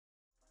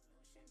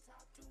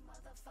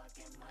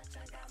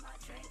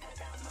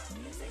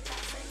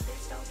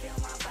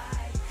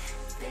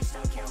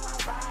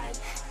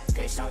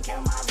Bitch, don't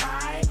kill my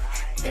vibe.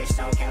 Bitch,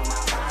 don't kill my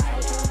vibe.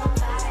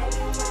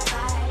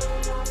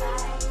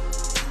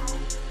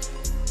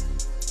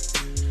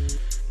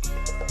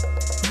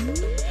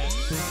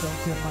 Bitch, don't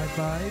kill my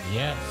vibe.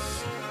 Yes.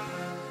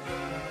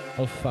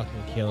 Oh,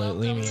 fucking kill it.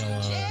 Leave me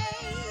alone.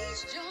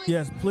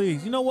 Yes,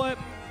 please. You know what?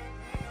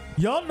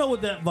 Y'all know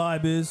what that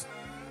vibe is.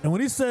 And when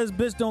he says,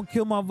 bitch, don't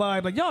kill my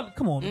vibe, like, y'all,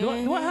 come on. Do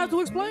I have to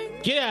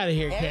explain? Get out of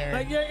here, Karen.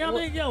 Like, yeah, I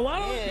mean, yo, why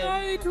don't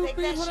y'all ain't too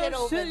big for that shit? You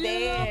know what I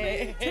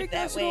mean? Take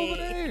that shit over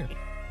there.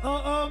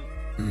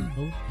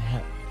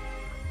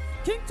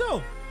 King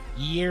Toe.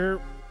 Year.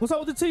 What's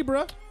up with the tea,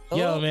 bro?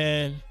 Yo,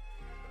 man.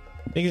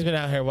 Niggas been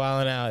out here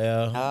wilding out,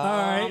 yo. Oh, All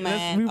right,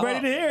 man. we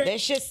ready to hear it.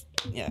 This just,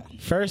 yeah.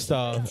 First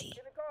off,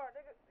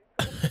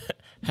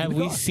 have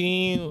we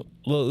seen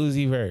Lil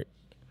Uzi Vert?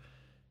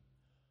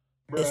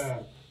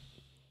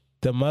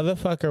 The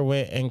motherfucker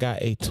went and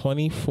got a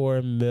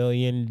 $24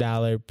 million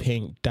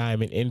pink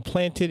diamond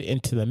implanted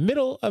into the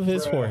middle of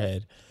his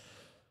forehead.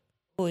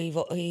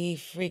 He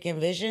freaking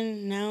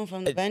Vision now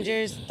from the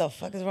Avengers. The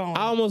fuck is wrong?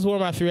 I almost wore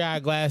my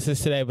 3-eye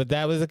glasses today, but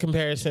that was a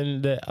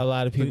comparison that a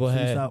lot of people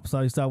had. So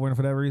you stopped wearing it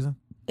for that reason?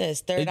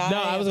 This third eye.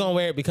 No, I was gonna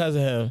wear it because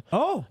of him.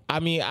 Oh, I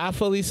mean, I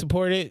fully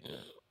support it.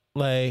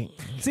 Like,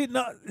 see,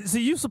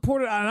 you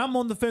support it, and I'm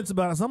on the fence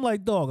about it. So I'm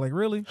like, dog, like,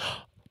 really?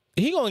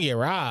 He gonna get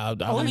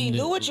robbed. I mean,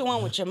 do what you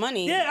want with your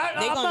money. Yeah,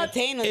 they gonna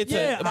attain it.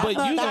 Yeah, but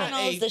you got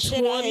a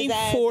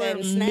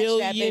 $24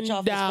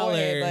 million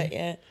but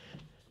yeah.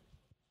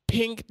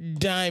 pink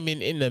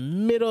diamond in the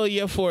middle of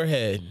your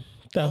forehead.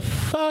 The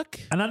fuck?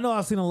 And I know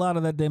I've seen a lot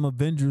of that damn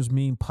Avengers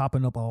meme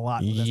popping up a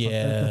lot.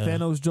 Yeah. The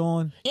Thanos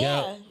joint.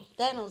 Yeah.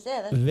 Thanos,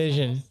 yeah. That's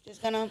Vision.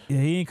 Just gonna,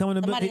 yeah, he ain't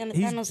coming to.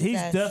 Thanos' He's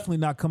ass. definitely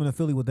not coming to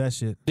Philly with that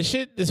shit. The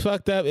shit that's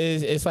fucked up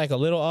is it's like a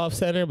little off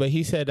center, but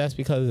he said that's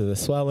because of the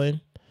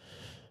swelling.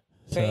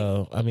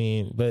 So I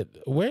mean, but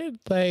where,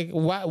 like,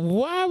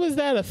 why was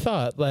that a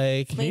thought?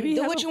 Like, maybe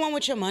do what you want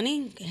with your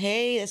money.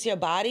 Hey, it's your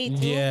body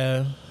too.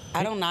 Yeah.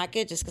 I don't knock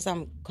it just because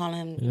I'm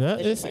calling him. No,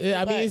 it's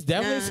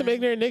definitely some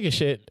ignorant nigga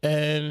shit,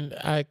 and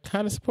I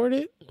kind of support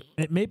it.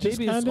 Maybe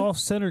it's off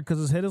center because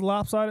his head is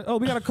lopsided. Oh,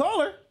 we got a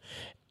caller.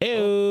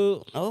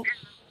 Ew. Oh.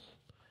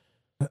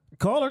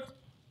 Caller.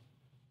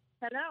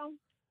 Hello.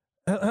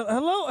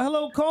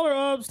 Hello,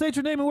 caller. State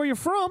your name and where you're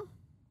from.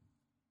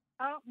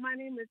 Oh, my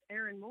name is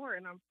Erin Moore,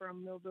 and I'm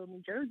from Millville,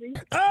 New Jersey.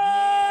 Oh!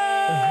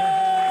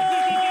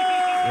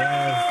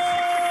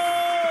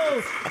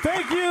 Yes.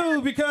 Thank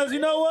you, because you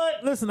know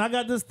what? Listen, I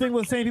got this thing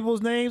with saying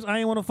people's names. I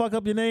ain't want to fuck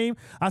up your name.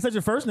 I said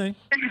your first name.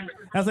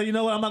 I said, you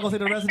know what? I'm not going to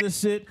say the rest of this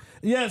shit.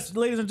 Yes,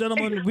 ladies and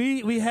gentlemen,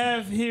 we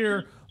have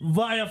here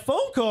via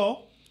phone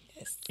call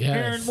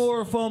Erin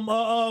Moore from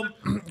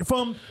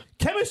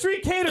Chemistry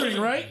Catering,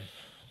 right?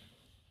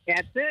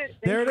 That's it.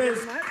 There it is.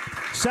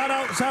 Shout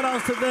outs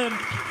to them.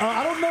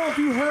 I don't know if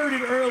you heard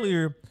it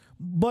earlier,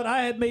 but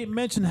I had made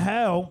mention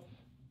how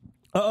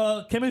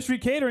Chemistry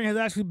Catering has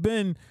actually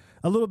been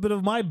a little bit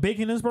of my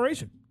baking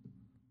inspiration.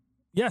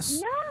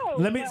 Yes. No.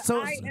 Let me.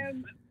 So I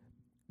am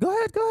go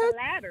ahead.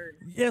 flattered.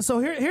 Yeah. So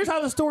here's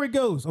how the story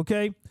goes.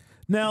 Okay.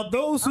 Now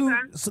those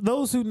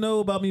who know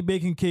about me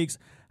baking cakes,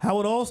 how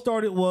it all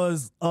started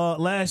was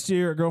last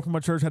year. A girl from my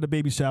church had a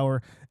baby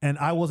shower, and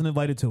I wasn't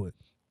invited to it.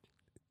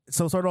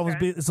 So it started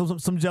off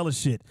as some jealous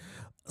shit.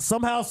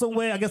 Somehow, some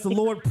way, I guess the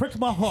Lord pricked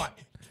my heart.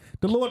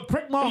 The Lord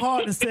pricked my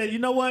heart and said, you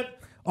know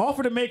what?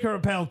 Offer to make her a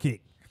pound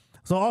cake.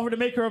 So I offered to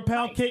make her a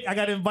pound cake. I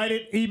got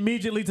invited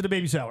immediately to the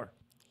baby shower.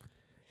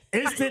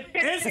 Instant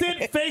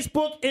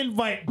Facebook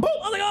invite. Boom!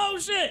 I was like, oh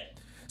shit.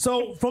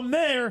 So from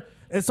there,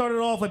 it started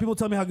off like people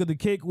tell me how good the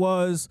cake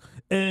was.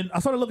 And I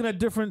started looking at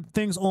different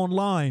things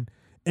online.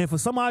 And for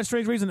some odd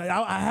strange reason,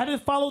 I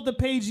hadn't followed the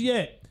page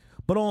yet.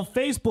 But on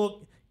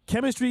Facebook,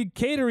 Chemistry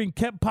Catering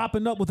kept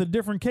popping up with a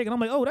different cake. And I'm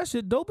like, oh, that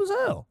shit dope as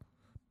hell.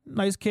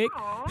 Nice cake.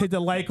 Aww. Hit the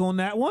like on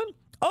that one.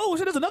 Oh,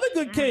 shit, there's another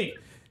good cake.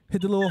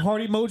 Hit the little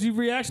heart emoji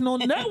reaction on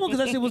that one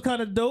because that shit was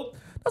kind of dope.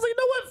 I was like, you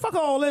know what? Fuck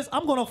all this.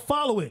 I'm going to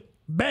follow it.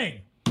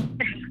 Bang.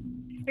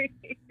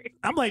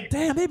 I'm like,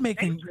 damn, they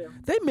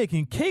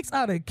making cakes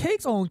out of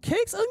cakes on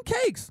cakes and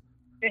cakes.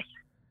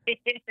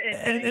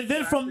 and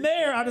then from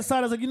there, I decided,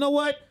 I was like, you know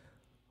what?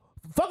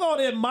 Fuck all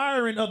the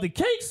admiring of the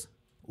cakes.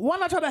 Why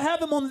not try to have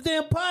them on the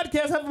damn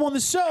podcast, have them on the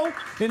show,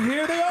 and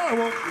here they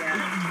are,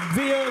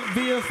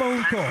 via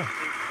phone call.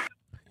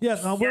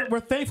 Yes, we're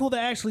thankful to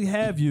actually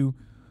have you.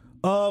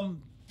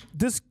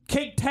 This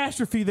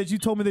cake-tastrophe that you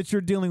told me that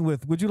you're dealing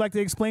with, would you like to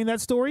explain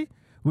that story?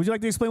 Would you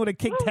like to explain what a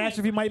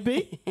cake-tastrophe might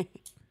be?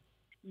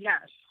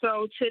 Yes.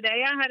 So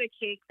today I had a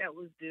cake that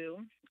was due.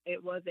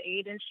 It was an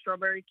 8-inch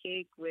strawberry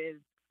cake with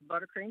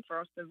buttercream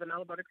frosting,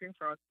 vanilla buttercream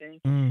frosting,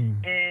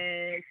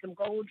 and some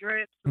gold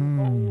drips, some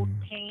gold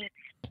paint,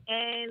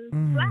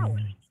 and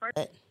flowers.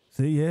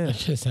 See, yeah. That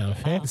shit sound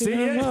fancy. See,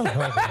 yeah.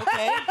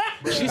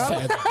 Okay. She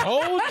said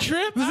gold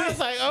trip. I was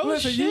like, oh,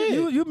 listen,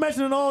 shit. You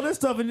mentioning all this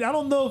stuff, and I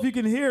don't know if you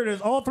can hear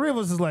this. All three of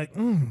us is like,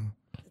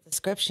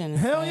 description.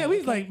 Hell yeah, we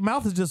Okay. like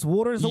mouth is just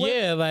water. So what,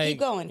 Yeah, like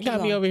going, keep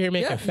got me going. over here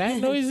making fat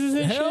noises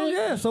and hell shit.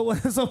 yeah.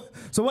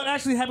 So what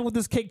actually happened with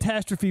this cake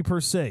catastrophe per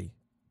se?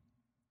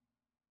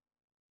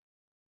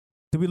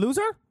 Did we lose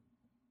her?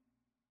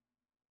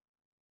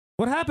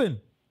 What happened?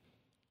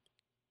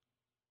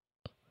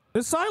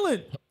 It's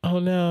silent. Oh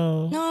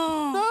no.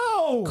 No,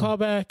 No. Call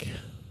back.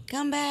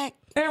 come back.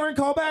 Aaron,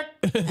 call back.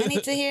 I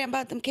need to hear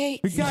about them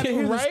cakes. We gotta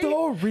hear Right? the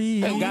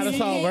story. And got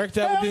us all worked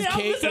up Hell with this yeah,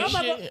 cake listen, and I'm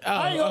not shit. gonna-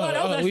 I ain't gonna lie,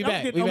 that was actually- we I'm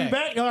back. getting- We are we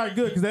back. back? All right,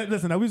 good. Because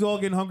listen, now we was all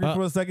getting hungry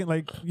for a second.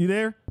 Like, you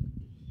there?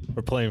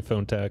 We're playing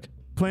phone tag.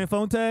 Playing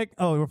phone tag?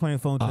 Oh, we're playing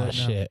phone tag. Oh now.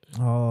 shit.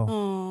 Oh.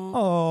 Oh,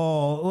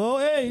 Oh. Well,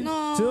 hey.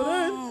 no. Till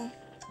then.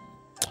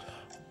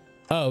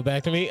 Oh,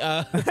 back to me.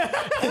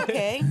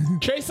 Okay.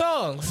 Trey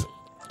Songz.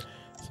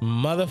 This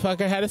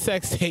motherfucker had a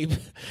sex tape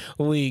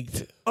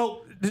leaked.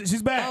 Oh,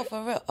 she's back. Oh,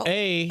 for real. Oh,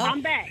 Hey.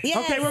 I'm back. yes.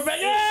 Okay, we're back.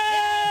 Yay!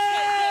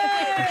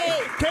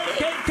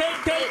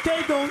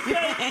 Cake on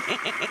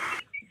cake.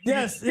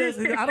 Yes.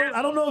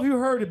 I don't know if you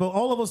heard it, but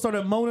all of us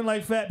started moaning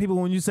like fat people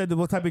when you said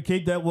what type of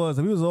cake that was,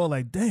 and we was all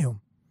like,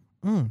 "Damn,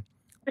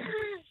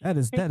 that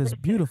is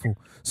beautiful."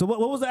 So, what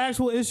was the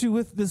actual issue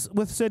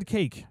with said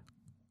cake?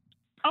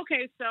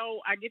 Okay, so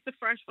I get the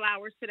fresh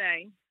flowers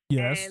today.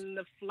 Yes. And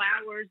the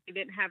flowers, they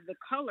didn't have the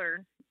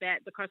color that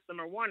the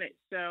customer wanted.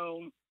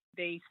 So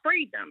they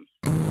sprayed them.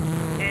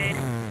 And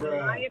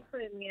in my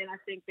opinion, I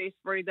think they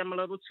sprayed them a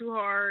little too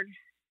hard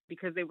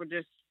because they were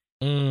just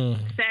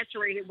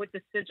saturated with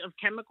the stench of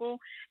chemical.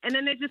 And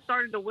then they just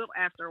started to wilt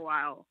after a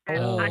while. And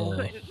I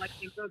couldn't, like,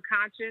 in good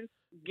conscience,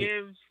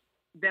 give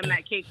them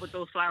that cake with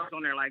those flowers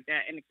on there like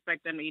that and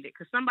expect them to eat it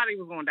because somebody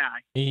was going to die.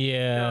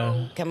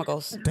 Yeah.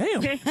 Chemicals.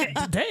 Damn,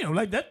 damn,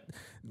 like that.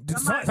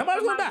 Somebody's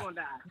gonna die. Gonna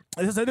die.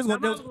 I just said this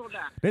Somebody's gonna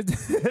die.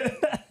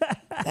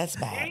 That's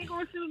They bad. ain't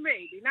gonna sue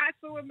me. They're not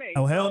suing me.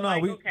 Oh So hell I'm no,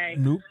 like, we okay.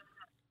 nope.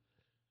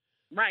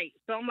 Right.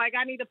 So I'm like,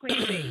 I need a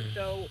plan B.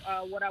 So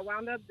what I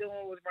wound up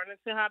doing was running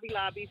to Hobby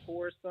Lobby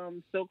for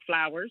some silk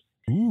flowers.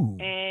 Ooh.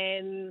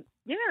 And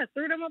yeah,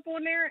 threw them up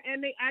on there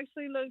and they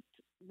actually looked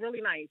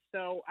really nice.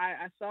 So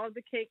I solved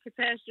the cake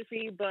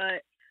catastrophe,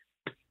 but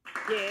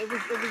yeah, it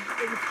was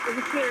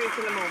serious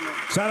in the moment.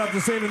 Shout out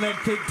to saving that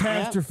cake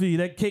catastrophe.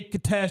 That cake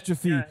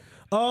catastrophe. Yeah.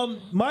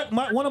 My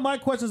one of my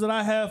questions that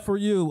I have for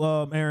you,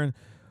 Aaron,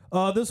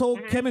 this whole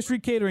chemistry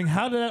catering,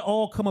 how did that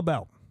all come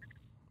about?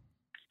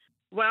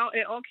 Well,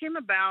 it all came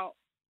about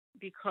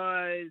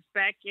because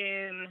back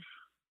in,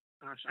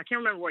 I can't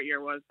remember what year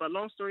it was, but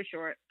long story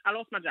short, I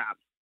lost my job.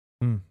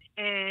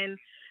 And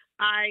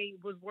I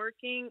was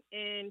working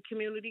in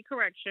community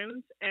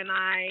corrections, and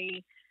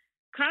I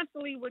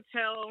constantly would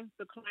tell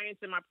the clients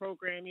in my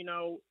program, you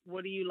know,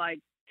 what do you like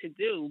to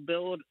do?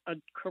 Build a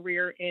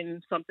career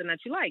in something that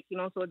you like, you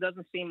know, so it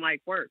doesn't seem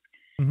like work.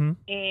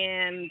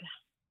 And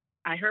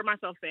I heard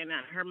myself saying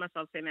that.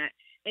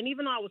 And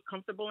even though I was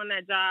comfortable in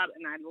that job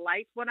and I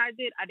liked what I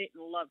did, I didn't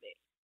love it.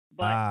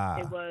 But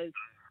it was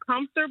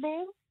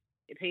comfortable.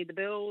 It paid the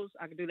bills.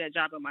 I could do that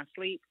job in my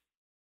sleep.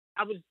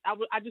 I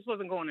just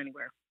wasn't going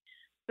anywhere.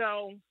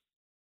 So,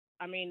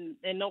 I mean,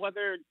 in no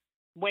other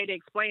way to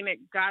explain it,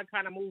 God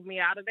kind of moved me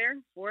out of there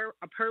for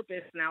a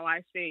purpose, now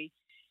I see.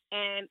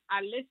 And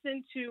I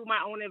listened to my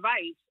own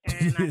advice,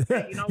 and I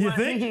said, you know You what?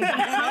 think?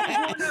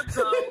 I'm going to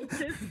go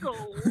to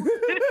school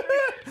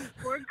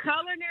for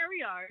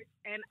culinary arts,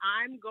 and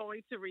I'm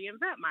going to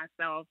reinvent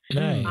myself.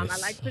 Nice. I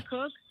like to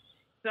cook,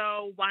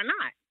 so why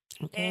not?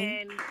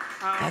 Okay. And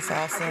That's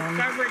awesome. I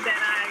discovered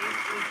that I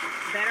was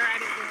better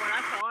at it than what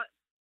I thought.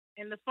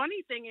 And the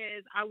funny thing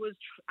is, I was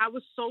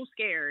so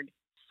scared,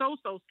 so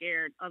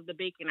scared of the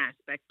baking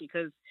aspect,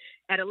 because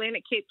at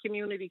Atlantic Cape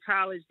Community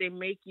College, they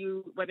make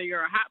you, whether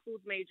you're a hot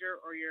foods major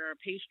or you're a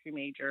pastry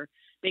major,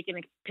 baking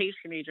and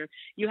pastry major,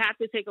 you have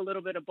to take a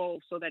little bit of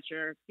both so that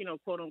you're, you know,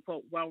 quote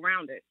unquote,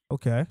 well-rounded.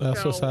 Okay.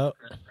 That's what's up.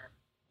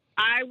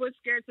 I was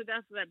scared to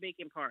death of that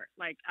baking part.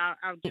 Like, I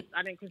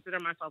didn't consider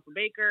myself a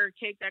baker,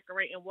 cake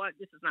decorating.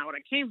 This is not what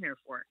I came here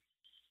for.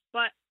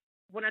 But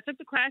when I took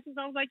the classes,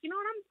 I was like, you know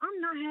what, I'm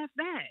not half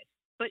bad.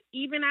 But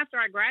even after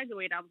I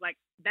graduated, I was like,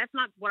 that's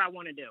not what I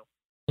want to do.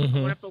 I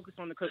want to focus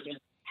on the cooking.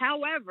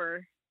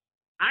 However,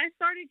 I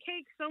started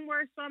cake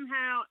somewhere,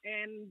 somehow,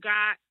 and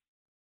got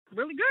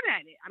really good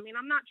at it. I mean,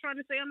 I'm not trying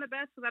to say I'm the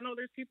best, because I know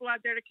there's people out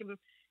there that can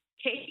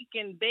cake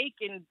and bake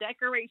and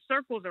decorate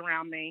circles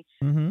around me.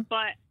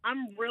 But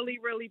I'm really,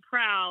 really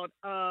proud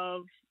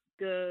of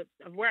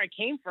where I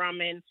came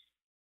from and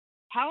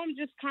how I'm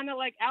just kind of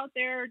like out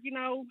there, you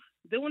know,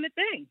 doing the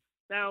thing.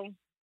 So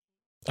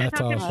That's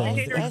how awesome.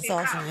 That's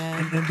awesome,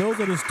 man. And those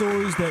are the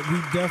stories that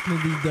we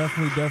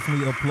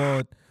definitely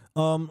applaud.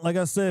 Like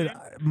I said,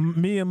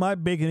 me and my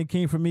baking, it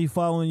came from me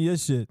following your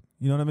shit.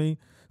 You know what I mean?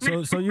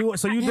 So you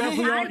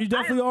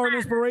definitely are an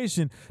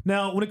inspiration.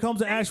 Now, when it comes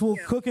to actual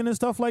cooking and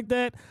stuff like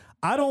that,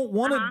 I don't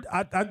want to.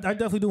 I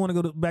definitely do want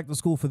to go back to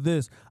school for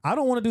this. I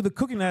don't want to do the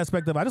cooking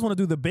aspect of it. I just want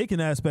to do the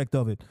baking aspect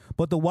of it.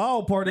 But the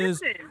wild part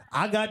is,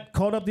 I got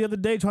caught up the other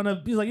day trying to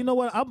be like, you know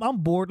what? I'm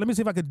bored. Let me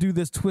see if I could do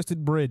this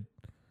twisted bread.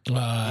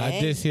 I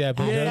did see that.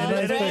 Yeah,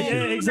 That's yeah, pretty yeah,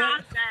 cool. exactly.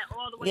 Knocked that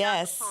all the without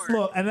Yes. the part.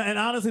 Look, and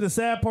honestly, the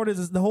sad part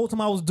is the whole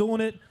time I was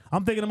doing it,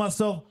 I'm thinking to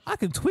myself, I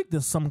can tweak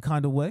this some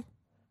kind of way.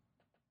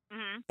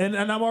 And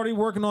I'm already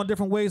working on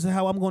different ways of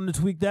how I'm going to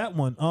tweak that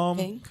one.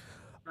 Okay.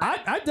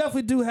 I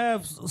definitely do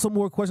have some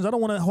more questions. I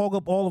don't want to hog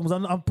up all of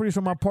them. I'm pretty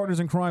sure my partners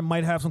in crime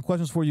might have some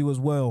questions for you as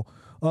well.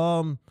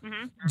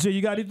 Jay,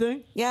 you got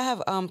anything? Yeah,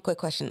 I have quick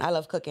question. I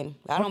love cooking.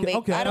 I don't bake.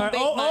 Okay. I don't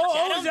bake Oh, much. oh,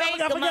 I don't yeah,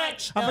 bake I forgot.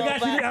 much. I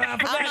forgot. I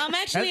forgot. I'm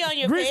actually on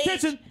your Grease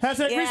page. Kitchen.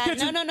 Hashtag Grease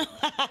Kitchen. No.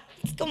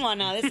 Come on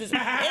now. This is no.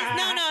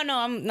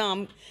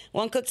 I'm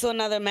one cook to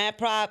another. Mad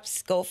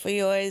props. Go for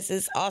yours.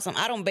 It's awesome.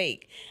 I don't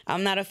bake.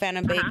 I'm not a fan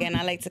of baking.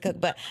 I like to cook,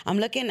 but I'm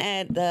looking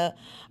at the.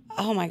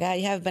 Oh my God!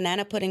 You have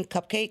banana pudding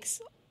cupcakes.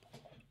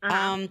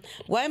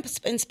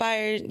 What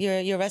inspired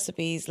your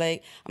recipes?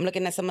 Like, I'm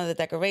looking at some of the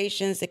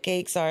decorations. The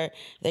cakes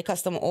they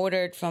custom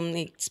ordered from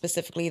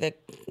specifically the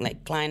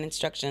like client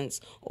instructions,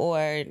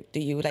 or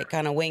do you like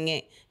kind of wing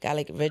it? Got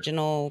like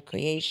original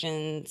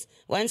creations?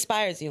 What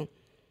inspires you?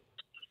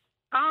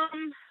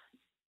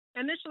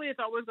 Initially, it's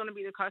always going to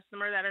be the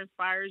customer that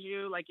inspires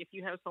you. Like if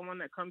you have someone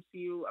that comes to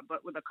you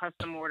but with a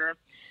custom order,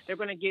 they're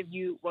going to give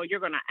you, well,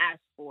 you're going to ask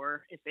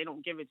for, if they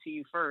don't give it to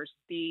you first,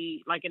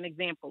 like an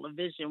example, a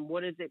vision.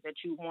 What is it that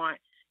you want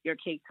your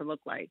cake to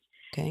look like?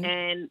 Okay.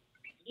 And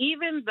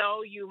even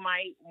though you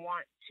might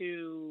want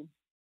to,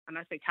 and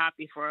I say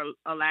copy for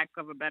a lack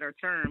of a better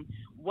term,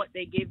 what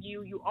they give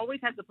you, you always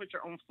have to put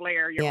your own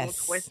flair, your own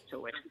twist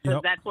to it,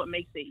 because that's what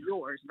makes it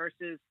yours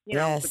versus,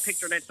 the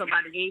picture that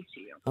somebody gave to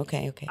you.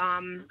 Okay.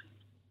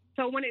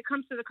 So when it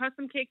comes to the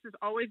custom cakes, it's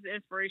always the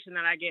inspiration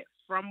that I get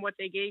from what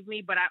they gave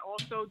me, but I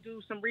also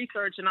do some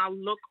research and I'll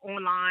look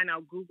online,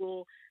 I'll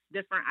Google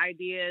different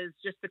ideas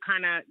just to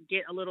kind of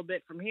get a little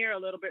bit from here, a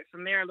little bit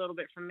from there, a little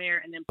bit from there,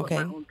 and then put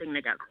my own thing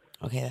together.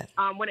 Okay.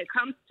 When it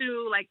comes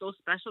to like those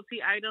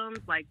specialty items,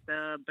 like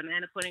the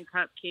banana pudding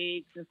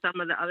cupcakes and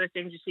some of the other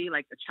things you see,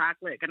 like the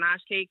chocolate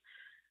ganache cake.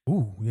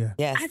 Ooh, yeah.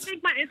 Yes. I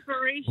think my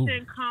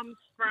inspiration comes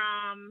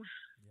from.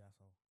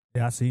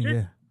 Yeah, I see.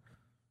 Yeah.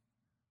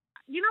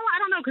 You know what? I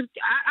don't know, because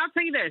I'll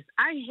tell you this.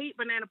 I hate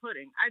banana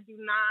pudding. I do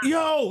not.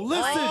 Yo,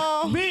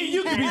 listen. Me and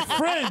you can be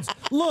friends.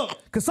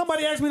 Look, because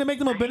somebody asked me to make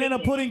them a banana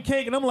pudding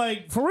cake, and I'm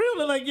like, for real?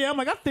 They're like, yeah. I'm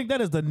like, I think that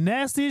is the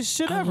nastiest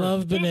shit ever. I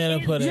love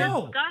banana pudding.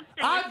 Yo,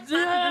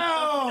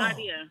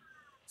 Idea.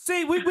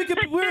 See,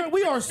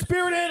 we are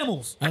spirit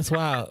animals. That's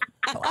wild.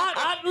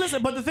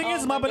 Listen, but the thing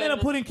is, my banana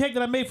pudding cake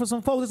that I made for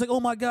some folks, it's like,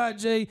 oh my God,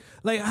 Jay,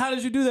 like, how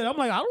did you do that? I'm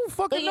like, I don't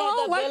fucking know. I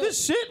don't like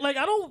this shit. Like,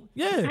 I don't,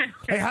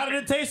 Like, how did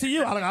it taste to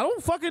you? I'm like, I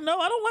don't fucking know.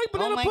 I don't like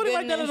banana pudding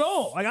like that at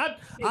all. Like,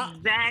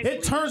 Exactly.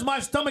 it turns my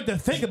stomach to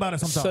think about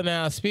it sometimes. So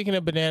now, speaking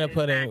of banana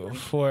pudding,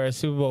 for a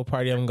Super Bowl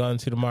party I'm going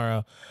to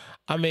tomorrow,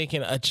 I'm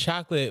making a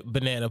chocolate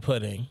banana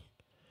pudding.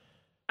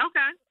 Okay.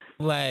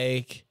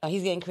 Like,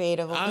 he's getting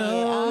creative.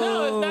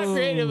 No, it's not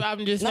creative.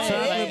 I'm just saying,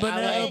 Chocolate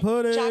banana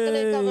pudding.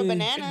 Chocolate covered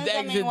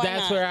bananas.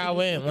 That's where I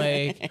went.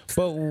 Like,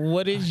 but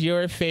what is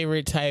your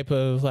favorite type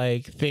of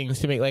like things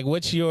to make? Like,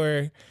 what's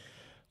your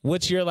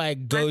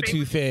like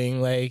go-to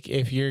thing? Like,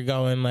 if you're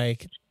going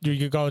like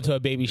you're going to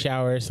a baby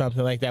shower or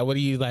something like that, what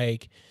do you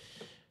like?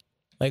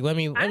 Like, let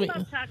me. I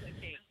love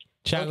chocolate cake.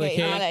 Chocolate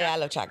cake. I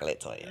love chocolate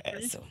too. Yeah,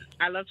 so.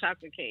 I love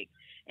chocolate cake,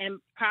 and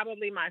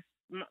probably my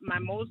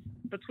most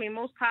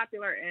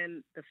popular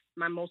and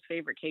my most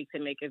favorite cake to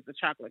make is the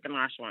chocolate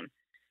ganache one.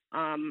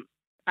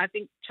 I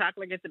think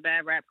chocolate gets a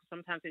bad rap because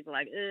sometimes people are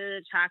like,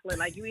 chocolate.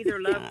 Like, you either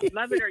love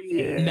it or you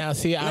hate it. Now,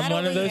 see, I'm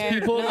one of those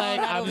people.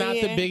 Like, I'm not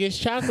the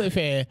biggest chocolate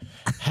fan.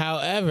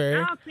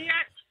 However,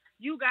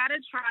 you gotta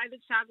try the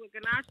chocolate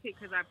ganache cake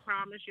because I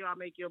promise you, I'll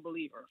make you a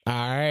believer. All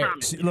right, I'm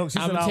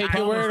gonna take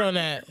your word on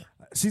that.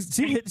 She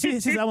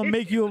said, I'm gonna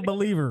make you a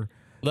believer.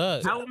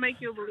 Look, I will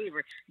make you a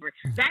believer.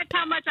 That's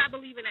how much I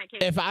believe in that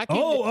cake. If I can,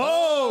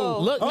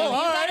 look, all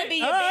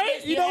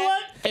right. You know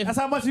what? That's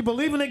how much you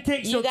believe in the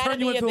cake. She'll turn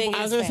you into a believer.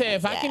 I was gonna say,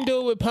 if I can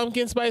do it with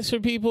pumpkin spice for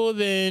people,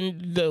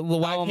 then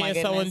why can't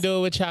someone do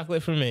it with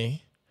chocolate for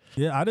me?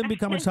 Yeah, I didn't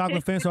become a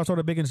chocolate fan, so I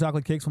started baking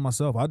chocolate cakes for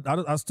myself.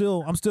 I'm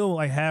still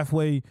like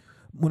halfway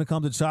when it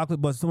comes to chocolate,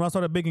 but when I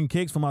started baking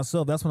cakes for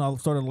myself, that's when I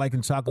started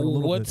liking chocolate a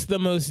little bit. What's the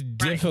most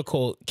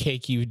difficult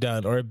cake you've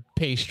done or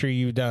pastry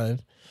you've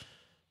done?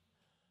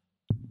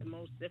 The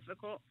most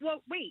difficult?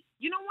 Well, wait.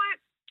 You know what?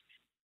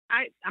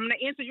 I'm going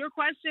to answer your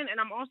question, and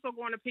I'm also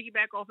going to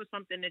piggyback off of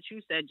something that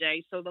you said,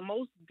 Jay. So the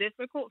most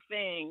difficult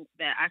thing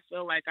that I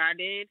feel like I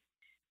did,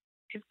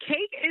 because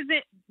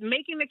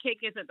making the cake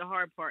isn't the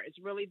hard part. It's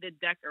really the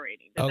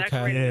decorating. The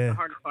decorating is the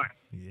hardest part.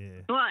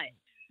 Yeah. But,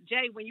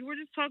 Jay, when you were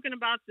just talking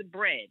about the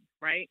bread,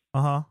 right?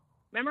 Uh-huh.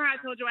 Remember how I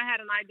told you I had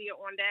an idea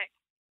on deck?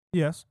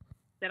 Yes.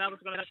 That I was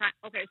going to try?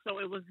 Okay, so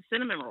it was the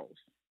cinnamon rolls.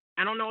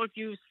 I don't know if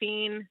you've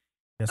seen...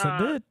 Yes, I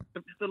did.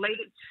 The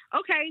latest.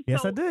 Okay,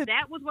 yes, so I did.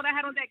 That was what I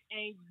had on deck,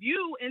 and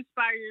you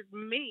inspired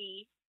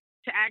me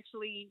to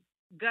actually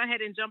go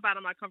ahead and jump out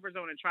of my comfort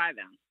zone and try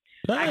them.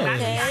 Nice.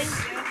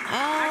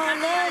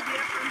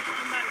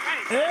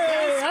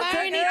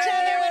 Inspiring each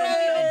other.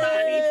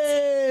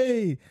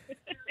 Hey.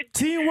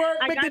 Teamwork,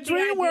 make the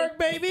dream work,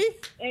 baby.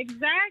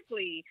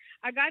 Exactly.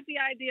 I got the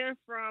idea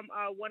from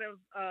one of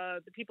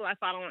the people I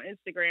follow on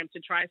Instagram to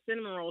try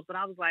cinnamon rolls, but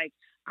I was like,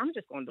 I'm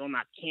just gonna do them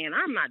out the can.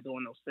 I'm not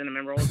doing no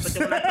cinnamon rolls. But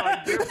then when I saw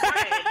your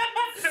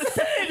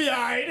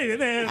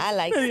bread, I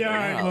like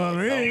cinnamon rolls.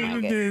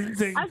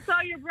 I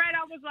saw your bread.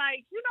 I was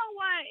like, you know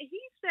what?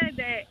 He said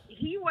that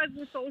he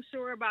wasn't so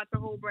sure about the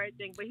whole bread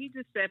thing, but he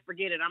just said,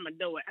 forget it. I'm gonna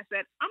do it. I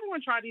said, I'm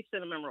gonna try these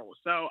cinnamon rolls.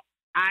 So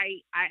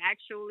I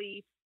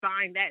actually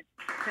find that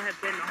to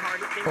have been the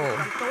hardest thing. Because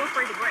I'm so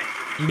afraid of bread.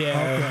 Yeah.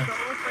 I'm so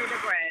afraid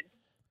of bread.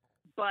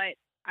 But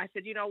I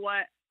said, you know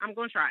what? I'm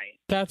gonna try it.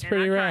 That's And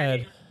pretty I tried rad.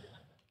 it,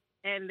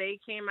 and they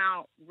came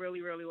out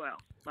really, really well.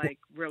 Like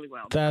really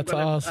well. That's I'm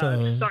gonna,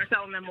 awesome. Start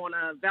selling them on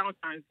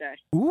Valentine's Day.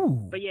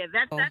 Ooh. But yeah,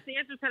 that's the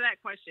answer to that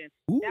question.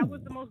 Ooh. That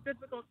was the most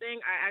difficult thing.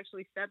 I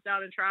actually stepped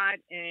out and tried,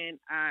 and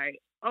I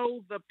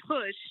owe the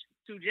push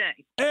to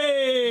Jay.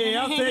 Hey,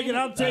 I'll take it.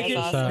 I'll take it.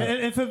 That's awesome.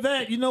 And for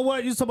that, you know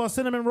what? You talk about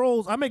cinnamon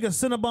rolls. I make a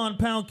Cinnabon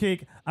pound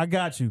cake. I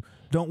got you.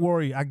 Don't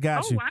worry, I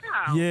got you.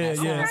 Wow. Yeah,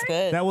 That yeah. sounds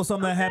good. That was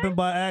something that happened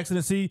by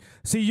accident. See,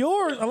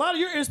 yours. A lot of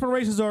your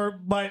inspirations are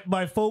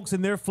by folks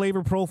and their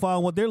flavor profile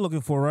and what they're looking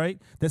for, right?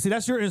 That's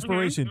your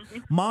inspiration.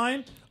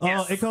 Mine,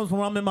 it comes from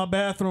when I'm in my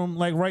bathroom,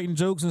 like writing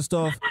jokes and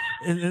stuff,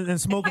 and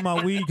smoking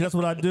my weed. 'Cause that's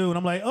what I do. And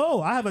I'm like,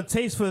 oh, I have a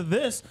taste for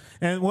this.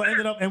 And what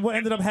ended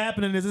up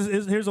happening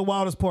is here's the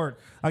wildest part.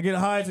 I get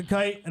high as a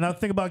kite, and I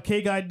think about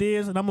cake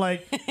ideas, and I'm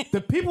like,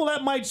 the people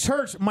at my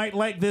church might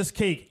like this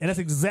cake, and that's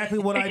exactly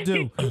what I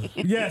do.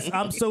 Yes,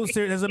 I'm so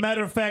serious. As a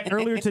matter of fact,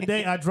 earlier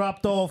today, I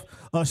dropped off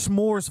a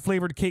s'mores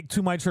flavored cake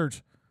to my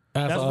church.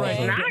 That's That's right.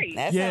 awesome. Nice.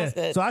 That Yeah. sounds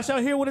good. So I shall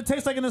hear what it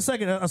tastes like in a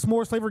second. A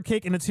s'mores flavored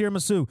cake and a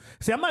tiramisu.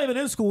 See, I'm not even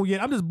in school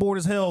yet. I'm just bored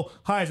as hell,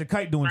 high as a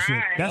kite doing shit.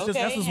 Right. That's just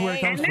where it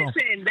Okay, comes And from.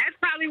 listen, that's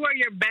probably where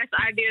your best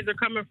ideas are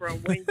coming from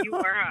when you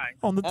are high.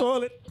 On the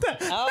toilet.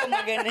 Oh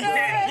my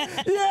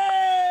goodness.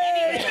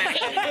 Yay!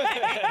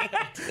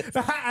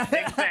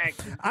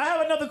 Exactly. I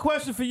have another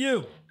question for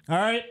you. All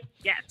right.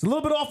 Yes. It's a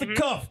little bit off the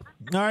cuff.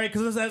 All right,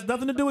 because this has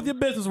nothing to do with your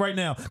business right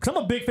now. Because I'm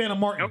a big fan of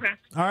Martin. Okay.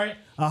 All right.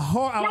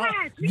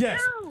 Yes, me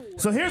too.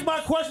 So here's my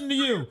question to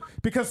you.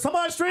 Because some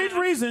odd strange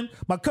reason,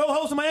 my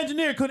co-host and my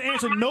engineer couldn't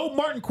answer no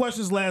Martin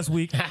questions last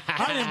week.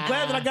 I am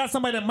glad that I got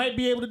somebody that might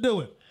be able to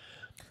do it.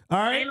 All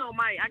right. Ain't no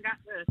Mike, I got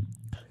this.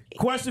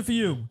 Question for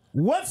you.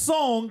 What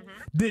song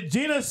did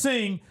Gina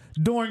sing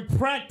during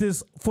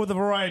practice for the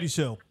variety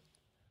show?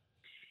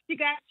 You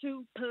got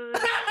to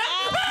put.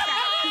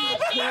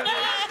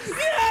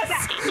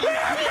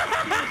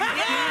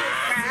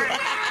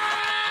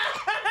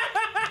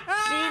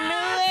 She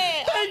knew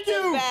it. Thank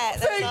you.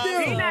 That's Thank awesome.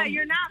 you. Gina,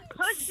 you're not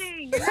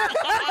pushing. You're not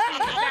pushing.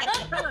 You got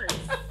to push.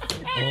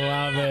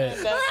 Love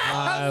it.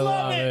 I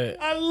love it.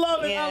 I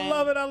love it. I Yeah.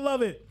 love it. I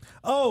love it.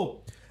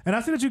 Oh, and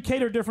I see that you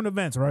cater different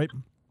events, right?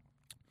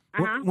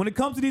 When it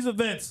comes to these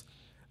events,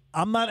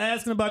 I'm not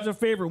asking about your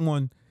favorite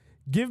one.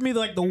 Give me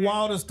like the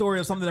wildest story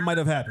of something that might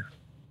have happened.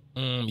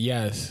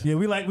 Yes. Yeah,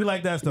 we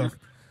like that stuff.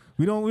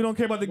 We don't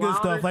care about the good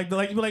stuff. Wildest.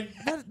 Like you be like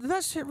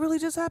that shit really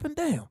just happened.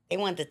 Damn. They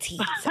want the tea.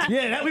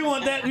 Yeah, that we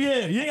want that.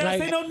 Yeah, you ain't gotta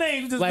Like- say no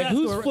names. Just Like that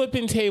who's story.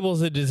 flipping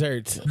tables at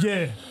desserts?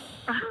 Yeah.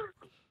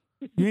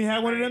 You ain't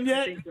had one of them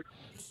yet?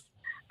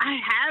 I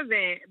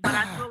haven't, but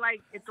I feel like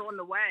it's on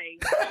the way.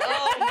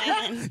 Oh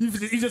man.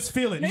 You just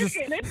feel it. You just,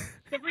 Listen,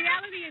 the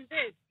reality is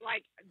this: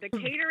 like the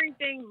catering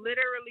thing,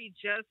 literally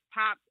just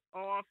popped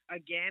off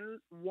again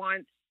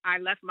once I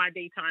left my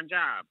daytime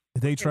job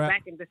they trap.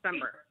 back in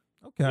December.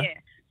 Okay. Yeah.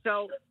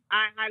 So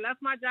I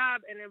left my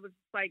job, and it was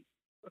like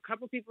a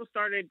couple people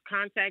started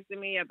contacting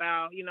me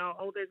about,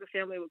 oh, there's a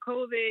family with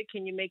COVID.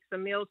 Can you make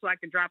some meals so I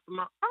could drop them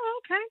off? Oh,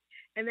 okay.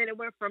 And then it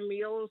went from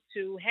meals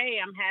to, hey,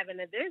 I'm having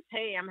a this.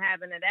 Hey, I'm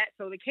having a that.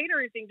 So the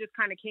catering thing just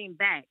kind of came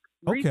back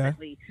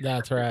recently.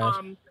 That's right.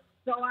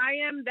 So I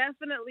am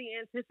definitely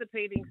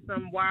anticipating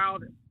some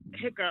wild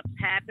hiccups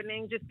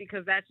happening just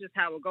because that's just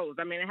how it goes.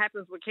 I mean, it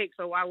happens with cake,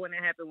 so why wouldn't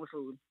it happen with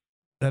food?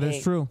 That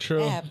is true. True.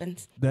 That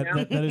happens. That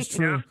is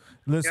true. Yeah.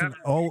 Listen,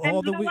 Yeah. all And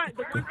the you know week. what?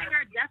 The one thing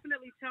I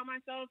definitely tell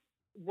myself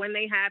when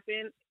they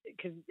happen,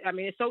 because I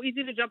mean, it's so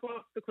easy to jump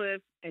off the cliff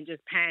and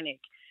just panic.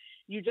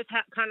 You just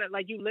have kind of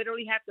like you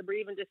literally have to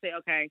breathe and just say,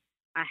 okay,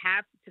 I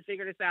have to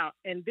figure this out,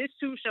 and this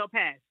too shall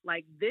pass.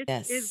 Like this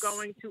Yes. is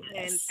going to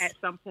end Yes. at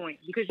some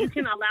point because you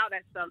can allow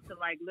that stuff to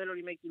like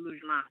literally make you lose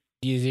your mind.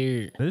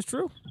 Easier. That is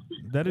true.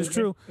 That is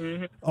true.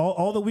 Mhm.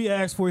 All that we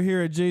ask for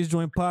here at Jay's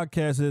Joint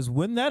Podcast is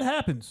when that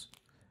happens,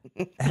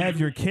 have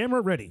your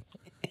camera ready.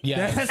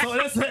 Yes.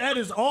 That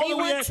is all They that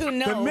we want ask. to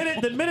know.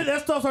 The minute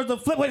that stuff starts to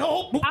flip, like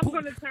I'm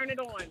going to turn it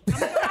on.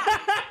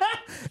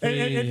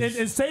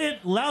 and say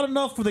it loud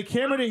enough for the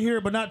camera to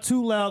hear, but not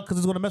too loud because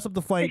it's going to mess up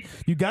the fight.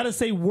 You got to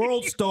say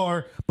World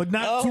Star, but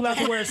not too loud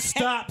to where it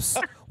stops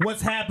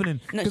what's happening.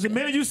 Because the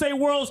minute you say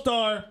World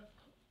Star,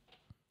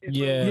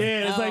 Yeah.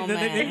 yeah, it's Oh, like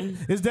man.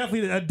 it's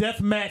definitely a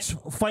death match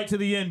fight to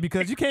the end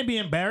because you can't be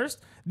embarrassed.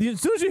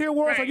 As soon as you hear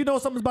World Star, Right. you know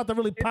something's about to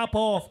really pop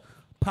off.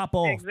 Pop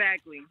off.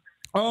 Exactly.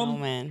 Oh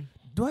man.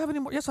 Do I have any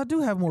more? Yes, I do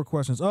have more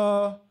questions.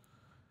 Now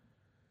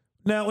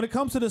when it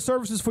comes to the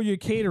services for your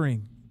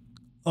catering,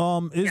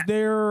 is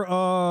there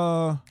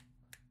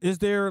Is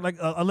there like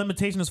a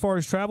limitation as far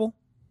as travel?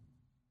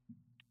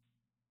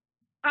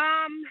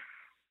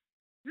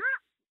 Not.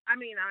 I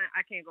mean,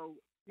 I can't go.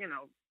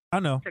 I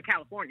know. To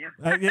California.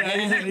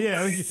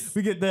 Yeah,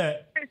 we get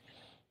that.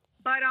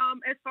 But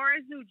as far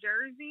as New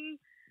Jersey,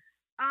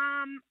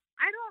 I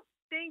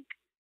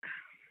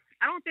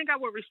don't think I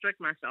would restrict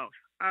myself.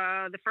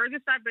 The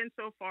furthest I've been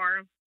so far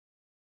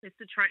is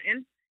to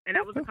Trenton, and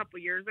that was a couple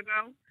years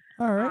ago.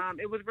 All right.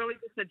 It was really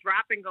just a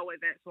drop and go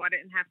event, so I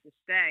didn't have to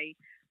stay.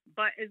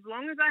 But as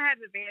long as I have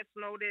advance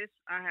notice,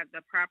 I have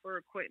the proper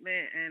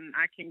equipment, and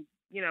I can,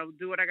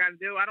 do what I got to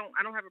do. I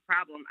don't have a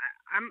problem.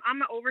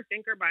 I'm an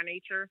overthinker by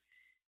nature,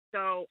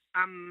 so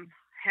I'm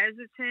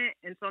hesitant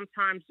and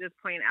sometimes just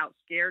plain out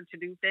scared to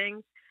do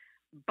things.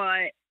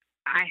 But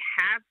I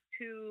have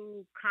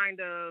to kind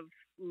of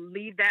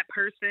leave that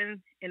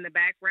person in the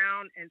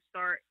background and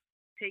start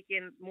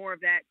taking more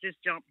of that. Just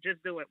jump,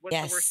 just do it. What's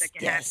the worst that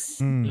can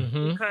happen?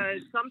 Mm-hmm.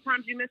 Because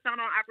sometimes you miss out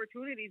on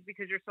opportunities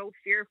because you're so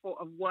fearful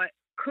of what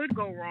could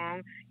go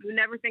wrong. You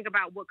never think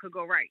about what could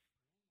go right.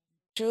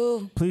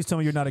 True. Please tell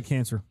me you're not a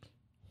Cancer.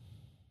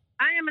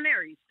 I am an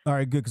Aries. All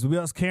right, good. Because we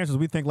us Cancers,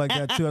 we think like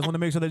that too. I just want to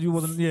make sure that you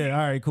wasn't. Yeah.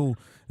 All right, cool.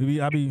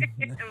 I be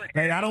like,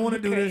 I don't want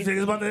to do this.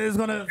 It's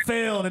gonna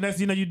fail. The next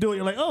thing you do it,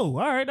 you're like, oh,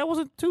 all right, that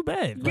wasn't too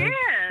bad. Like, Yeah.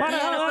 why You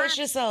did gotta I push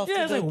yourself. Yeah,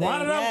 to it's do like, why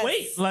did I things.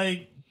 wait? Yes.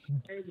 Like,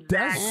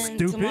 that's Exactly.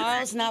 stupid.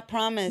 Tomorrow's not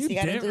promised. You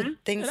gotta do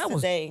things that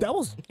today.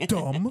 was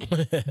dumb.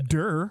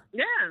 Durr.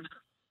 Yeah.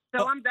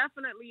 So I'm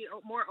definitely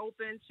more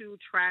open to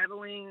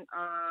traveling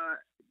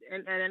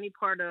in any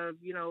part of,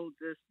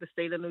 the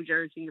state of New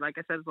Jersey. Like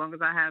I said, as long as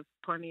I have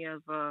plenty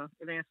of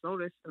advance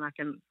notice and I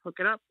can hook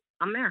it up,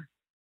 I'm there.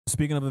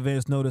 Speaking of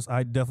advance notice,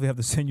 I definitely have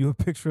to send you a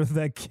picture of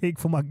that cake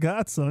for my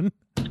godson.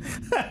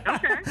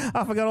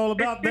 I forgot all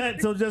about that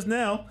until just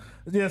now.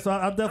 Yeah, so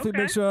I'll definitely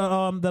make sure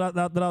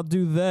that I'll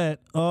do that.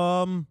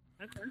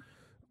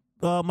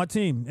 My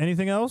team.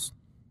 Anything else?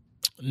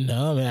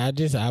 No, man.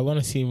 I want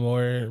to see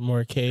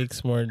more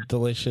cakes, more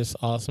delicious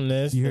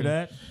awesomeness. You hear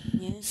that?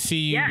 See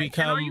you Yes.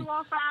 become. And are you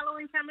all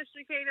following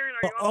Chemistry Catering?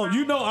 Are you all Oh,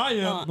 you know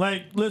following? I am.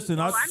 Like, listen,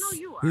 I know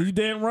you are. You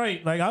damn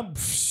right. Like, I'm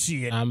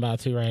shit. I'm about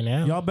to right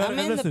now. Y'all better I'm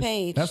in the listen.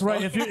 page. That's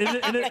right. If you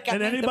and Like, I'm in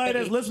the anybody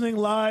that's page. listening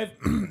live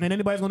and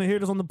anybody's going to hear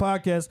this on the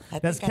podcast,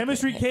 that's think I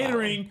Chemistry did.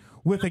 Catering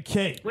with a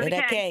K. With With a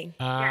a K. K.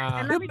 Yes.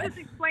 And let me just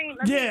explain.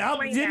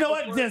 You know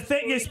what? Just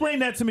explain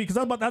that to me because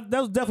that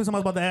was definitely something I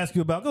was about to ask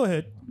you about. Go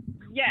ahead.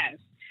 Yes.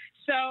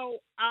 So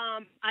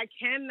I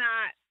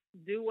cannot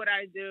do what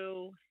I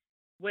do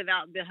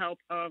without the help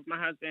of my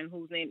husband,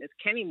 whose name is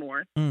Kenny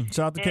Moore. Shout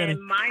out to Kenny.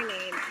 And my name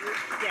is,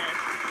 yes.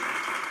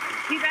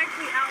 He's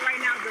actually out right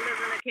now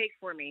delivering a cake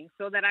for me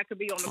so that I could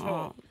be on the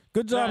phone.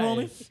 Good job,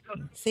 homie. Nice.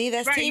 See,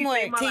 that's Right, you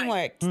saved teamwork. my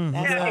life. Teamwork.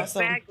 That's Yeah,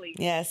 awesome. exactly.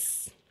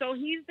 Yes. So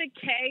he's the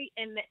K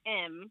and the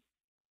M,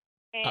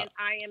 and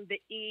I am the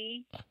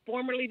E,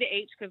 formerly the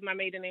H because my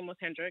maiden name was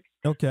Hendricks.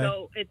 Okay.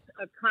 So it's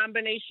a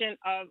combination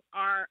of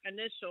our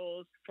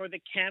initials for the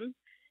chem,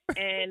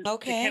 and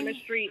Okay. the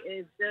chemistry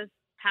is just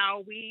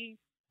how we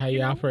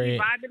you operate.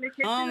 vibe in the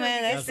kitchen. Oh,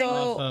 man, that's That's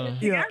so awesome.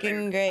 Yeah.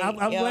 fucking great. I'm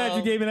glad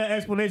you gave me that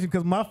explanation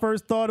because my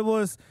first thought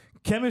was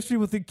Chemistry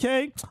with the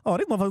K. Oh,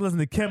 these motherfuckers listen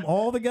to Chem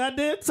all the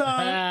goddamn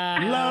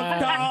time.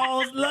 Love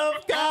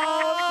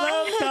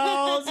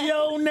calls,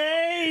 your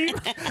name.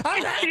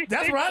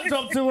 That's what I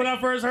jumped to when I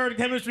first heard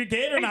Chemistry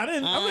Catering. I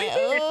didn't. I'm like,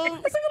 oh. it's like,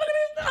 look at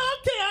this.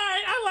 Okay, all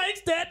right. I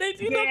like that.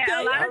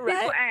 Yeah, a lot of all right.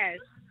 people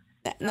ask.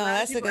 No,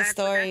 that's a good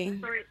story.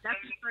 That's the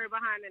story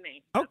behind the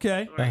name.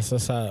 Okay. That's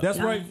what's up. That's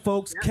right,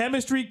 folks.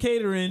 Chemistry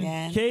Catering.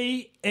 Yeah.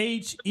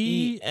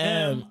 KHEMI.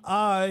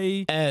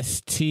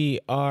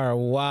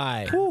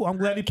 STRY. Ooh, I'm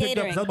glad he picked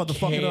up because I was about to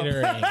fuck it up.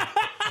 Catering.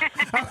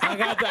 I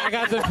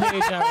got the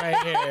page out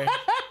right here.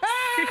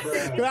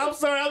 I'm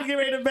sorry, I was getting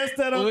ready to mess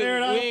that up, We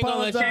Aaron. I ain't gonna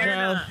let you apologize.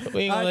 drown.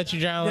 We ain't gonna let you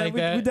drown like we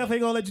that. definitely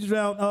ain't gonna let you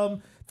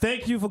drown.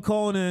 Thank you for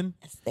calling in.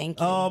 Thank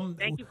you.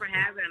 Thank you for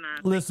having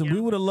us. Listen, we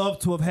would have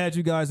loved to have had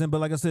you guys in,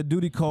 but like I said,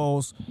 duty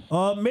calls.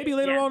 Maybe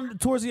later on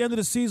towards the end of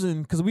the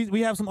season, because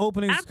we have some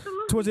openings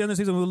Absolutely. towards the end of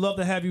the season. We would love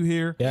to have you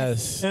here.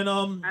 Yes. And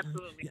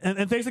Absolutely.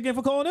 and thanks again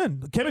for calling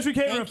in. Chemistry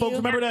Catering, Thank folks. you.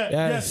 Remember that.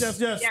 Yes. Yes.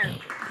 Yes.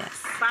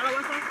 Follow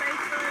us on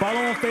Facebook.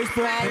 Follow on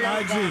Facebook and Follow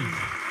IG. them.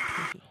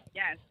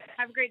 Yes.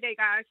 Have a great day,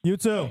 guys. You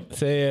too.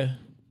 See ya.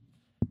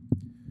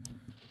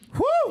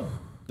 Woo!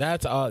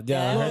 That's all.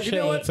 Yeah, Yeah. her You shit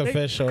know what? looks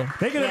official.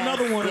 They get Yes,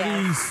 another one yes. of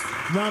these.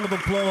 Round of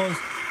applause.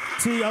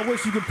 T, I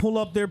wish you could pull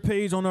up their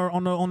page on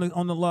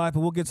the live, but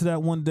we'll get to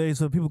that one day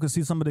so people can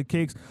see some of the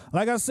cakes.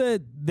 Like I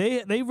said,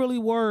 they really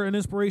were an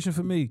inspiration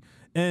for me,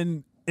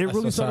 and it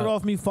really what's started up.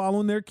 off me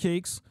following their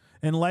cakes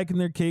and liking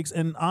their cakes.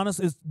 And honest,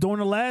 it's during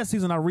the last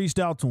season I reached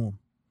out to them,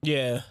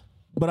 Yeah.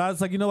 but I was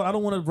like, you know what, I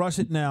don't want to rush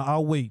it now.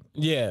 I'll wait.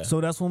 Yeah.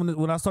 So that's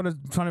when I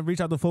started trying to reach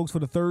out to folks for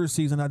the third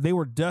season. They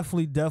were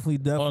definitely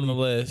on the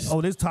list.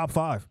 Oh, this top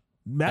 5.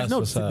 That's No,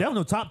 what's up. definitely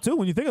no top 2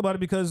 when you think about it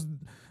because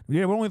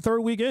we're only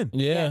third week in.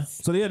 Yeah.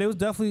 So yeah, they was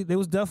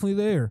definitely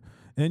there,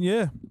 and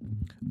yeah,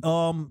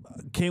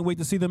 can't wait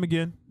to see them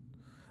again.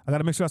 I got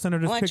to make sure I send her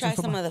I this want to picture. try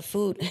from some my- of the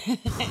food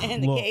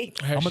and the Look,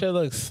 cake. Her shit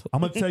looks.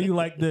 I'm gonna tell you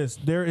like this: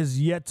 there is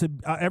yet to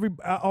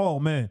oh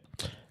man,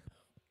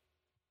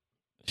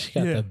 She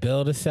got Yeah. the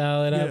build a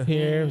salad Yeah. up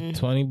here,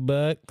 Mm-hmm.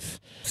 $20.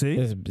 see,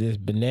 This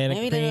banana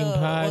Maybe cream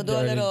pie. we'll do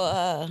a or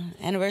little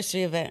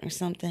anniversary event or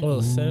something.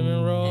 little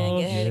cinnamon roll.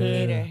 get her to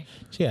shit. cater.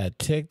 She got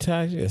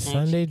TikTok. She got And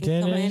Sunday she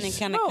can come in and dinners.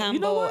 kind of No, combo you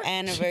know what? She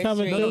anniversary.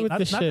 coming good with not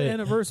the the shit.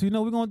 anniversary. You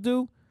know what we're gonna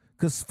do?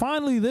 Because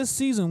finally this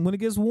season, when it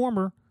gets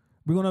warmer,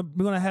 we're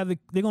gonna have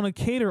they're gonna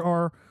cater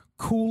our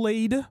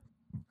Kool-Aid.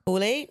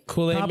 Kool-Aid.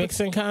 Kool-Aid Topic-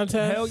 mixing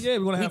contest. Hell yeah,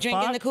 we're gonna We have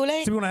drinking five. the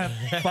Kool-Aid? So we're gonna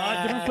have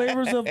 5 different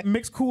flavors of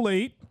mixed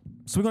Kool-Aid.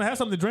 So we're gonna have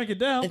something to drink it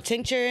The down.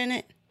 tincture in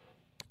it.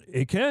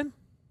 It can.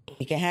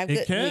 We can have It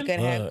good. can. We can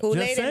have Just Kool-Aid,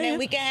 and saying. then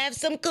we can have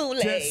some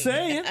Kool-Aid. Just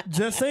saying.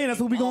 Just saying. That's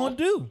what we're gonna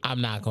do.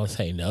 I'm not gonna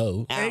say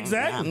no.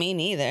 Exactly. Not me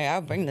neither.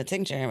 I'll bring the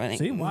tincture. and everything.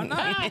 See, why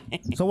not?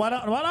 So why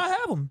not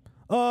have them?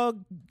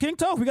 King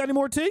Toph, we got any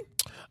more tea?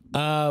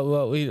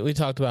 Well, we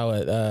talked about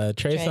what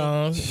Trey Trey.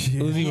 Songz,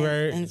 Uzi And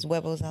Vert. his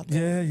huevos out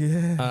there.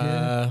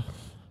 Yeah.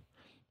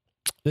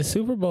 The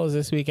Super Bowl is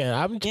this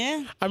weekend.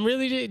 Yeah. I'm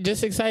really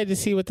just excited to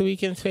see what the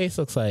weekend's face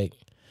looks like.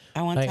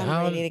 I want Like,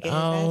 Tom Brady to get his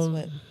ass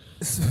whipped.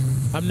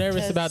 I'm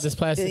nervous about this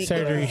plastic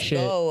surgery shit.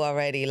 Go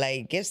already.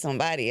 Like, give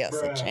somebody else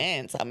a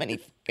chance. How many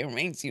fucking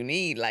rings you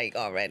need? Like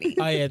already.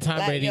 Oh yeah, Tom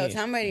Like, Brady. yo,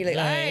 Tom Brady. Like,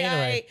 Yeah, all right, ain't all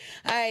nobody- right,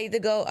 all right. To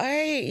go. All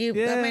right, you.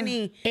 Yeah. How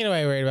many? Ain't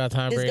nobody worried about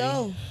Tom Just Brady.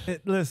 go.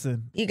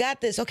 Listen, You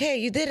got this. Okay,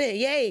 you did it.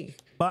 Yay.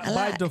 by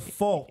lot.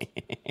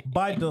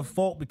 by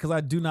default, because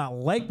I do not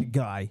like the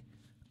guy,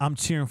 I'm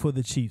cheering for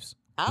the Chiefs.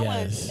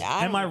 Yes.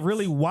 Am I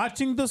really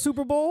watching the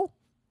Super Bowl?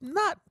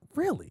 Not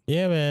really.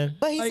 Yeah, man.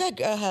 But he's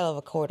a hell of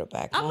a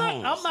quarterback. I'm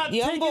not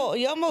Young taking-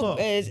 boy Look.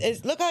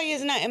 is look how he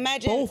is now.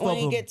 Imagine Both when of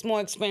he them. gets more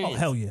Oh experience.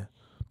 hell yeah!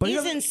 But he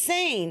He's doesn't-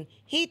 insane.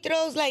 He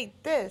throws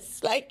like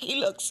this. Like he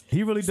looks.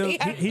 He really does. See,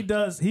 He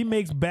does. He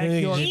makes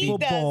backyard He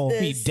football. does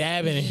Be this.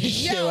 dabbing and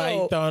shit Yo.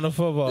 while he throwing the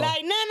football.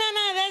 Like no,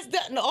 that's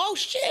the oh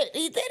shit,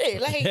 he did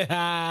it. Like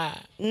I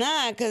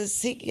nah,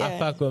 cause he yeah.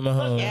 fuck with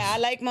Mahomes. Yeah, I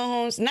like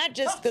Mahomes not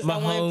just because I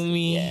want him to,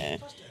 Mahomie. yeah,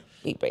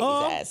 beat Brady's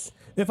ass.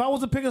 If I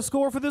was to pick a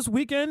score for this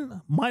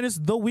weekend, minus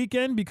the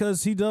weekend,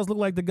 because he does look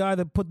like the guy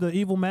that put the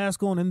evil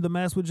mask on in The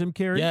Mask with Jim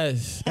Carrey.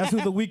 Yes. That's who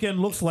the weekend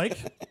looks like.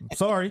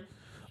 Sorry.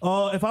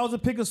 If I was to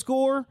pick a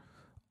score,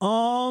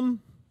 I'll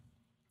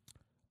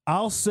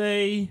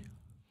say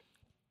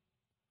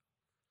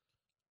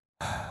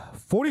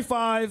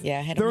 45,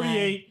 Yeah, hit him high.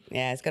 38.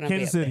 Yeah, it's gonna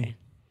Kansas be up City.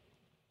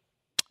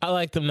 I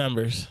like them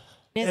numbers.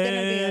 there. It's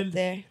gonna be And up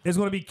there. it's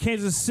going to be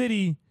Kansas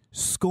City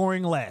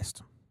scoring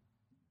last.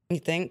 You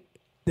think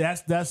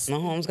That's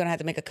Mahomes gonna have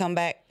to make a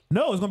comeback?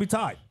 no, it's going to be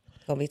tied.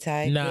 Gonna be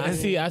tied. No, I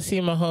see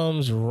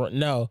Mahomes.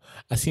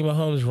 I see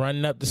Mahomes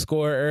running up the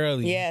score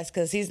early. Yes,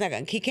 because he's not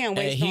gonna. He can't And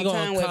waste he no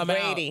time gonna with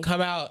Brady.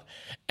 come out,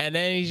 and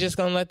then he's just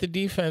gonna let the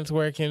defense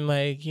work and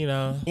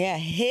Yeah,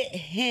 hit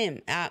him.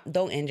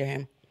 Don't injure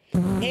him.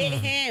 Hit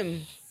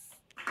him.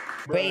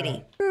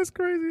 Brady. That's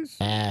crazy.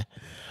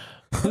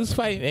 Who's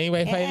fighting?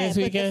 Anybody fighting Yeah, this put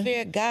the weekend?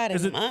 fear of God in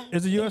Is him, it huh?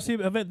 is the UFC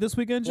event this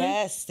weekend, Jay?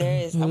 Yes,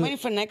 there is. I'm waiting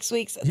for next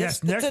week's.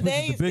 Yes, next week is the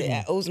today's big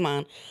one.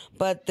 Usman,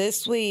 but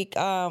this week,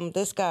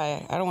 this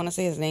guy, I don't want to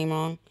say his name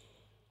wrong.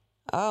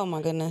 Oh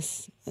my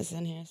goodness, it's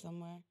in here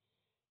somewhere.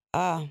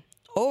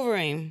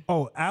 Overeem.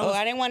 Oh, Alice,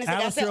 I didn't want to say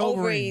that's the Alistair Overeem.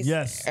 ovaries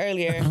Yes.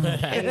 earlier. It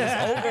was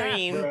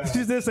Overeem.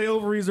 She did say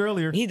ovaries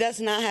earlier. He does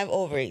not have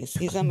ovaries.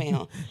 He's a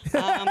male.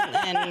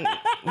 And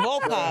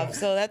Volkov.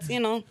 So that's,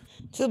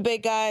 two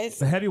big guys.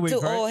 The heavyweights,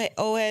 Two right?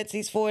 old heads.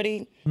 He's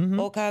 40.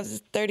 Volkov's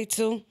is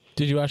 32.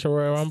 Did you watch the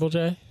Royal Rumble,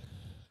 Jay?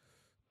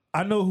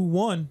 I know who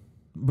won,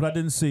 but I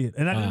didn't see it,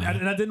 and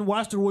I didn't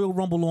watch the Royal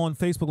Rumble on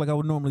Facebook like I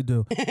would normally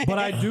do. But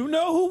I do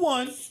know who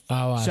won.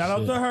 Oh, Shout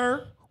out to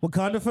her,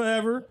 Wakanda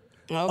Forever.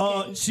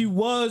 Okay. She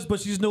was, but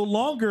she's no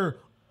longer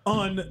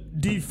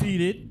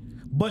undefeated.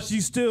 But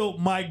she's still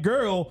my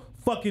girl,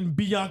 fucking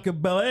Bianca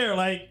Belair.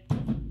 Like,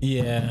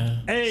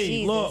 Yeah. hey,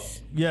 Jesus. look,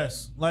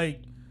 yes,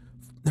 like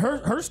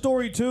her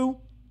story too.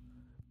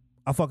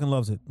 I fucking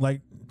loves it.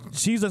 Like,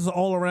 she's just an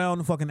all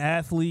around fucking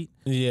athlete.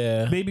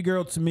 Yeah. Baby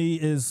girl to me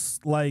is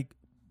like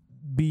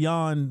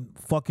beyond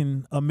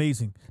fucking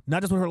amazing.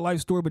 Not just with her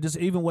life story, but just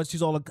even what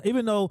she's all.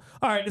 Even though,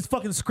 all right, it's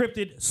fucking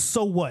scripted.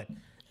 So what?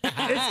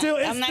 It's still.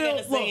 It's I'm not still,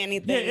 gonna say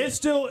anything. Yeah, it's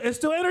still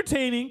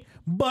entertaining.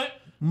 But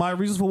my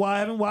reasons for why I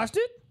haven't watched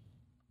it,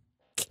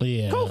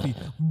 Yeah. Kofi.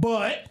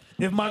 But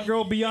if my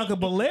girl Bianca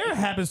Belair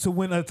happens to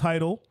win a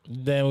title,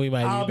 Then we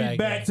might I'll be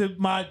back in. to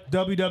my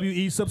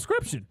WWE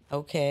subscription.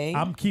 Okay.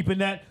 I'm keeping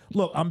that.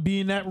 Look, I'm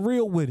being that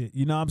real with it.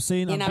 You know what I'm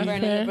saying? You're I'm not being-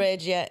 burning the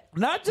bridge yet.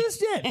 Not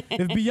just yet.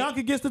 If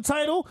Bianca gets the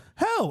title,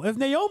 hell, if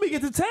Naomi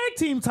gets the tag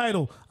team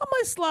title, I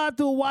might slide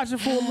through and watch it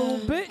for a little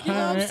bit. You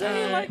know what I'm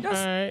saying? Like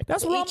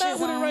that's where I'm Each at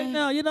his with it right own.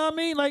 now. You know what I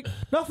mean? Like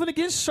nothing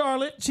against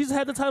Charlotte. She's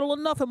had the title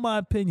enough in my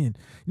opinion.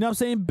 You know what I'm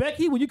saying?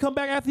 Becky, when you come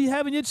back after you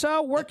having your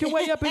child, work your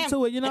way up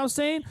into it. You know what I'm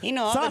saying? You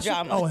know all the Sasha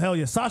drama. Oh hell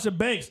yeah, Sasha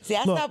Banks. See,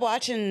 I Look, stopped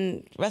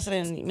watching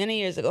wrestling many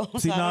years ago, so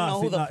See, I nah, don't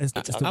know who the. it's the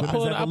I women's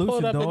pulled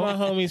evolution, up at my dog.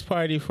 homie's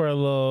party for a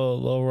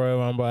little Royal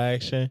Rumble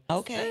action.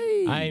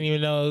 Okay. I didn't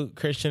even know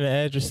Christian and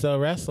Edge was still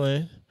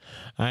wrestling.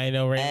 I didn't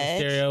know Rey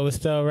Edge? Mysterio was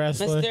still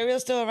wrestling.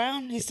 Mysterio's still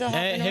around? He's still And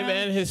hopping him around?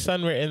 and his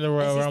son were in the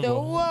Royal Is he Rumble.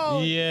 still,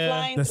 whoa, Yeah.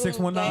 flying The through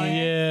 619.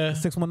 there. Yeah.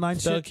 619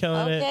 Still shit.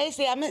 killing it. Okay,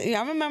 see,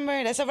 I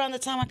remember that's around the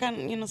time I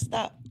kind of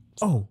stopped.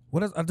 Oh,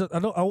 what is, I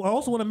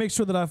also want to make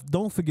sure that I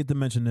don't forget to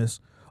mention this.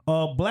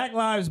 Black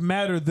Lives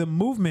Matter, the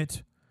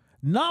movement,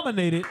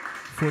 nominated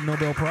for a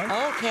Nobel Prize.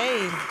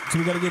 Okay. So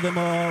we got to give them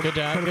Good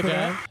job, credit good for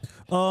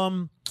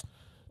that.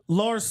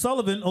 Lars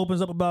Sullivan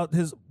opens up about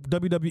his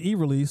WWE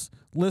release.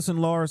 Listen,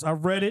 Lars,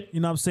 I've read it. You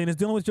know what I'm saying? It's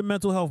dealing with your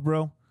mental health,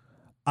 bro.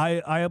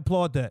 I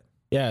applaud that.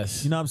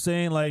 Yes. You know what I'm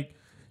saying? Like,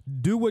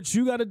 do what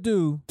you got to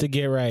do to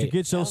get right. to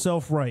get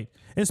yourself right.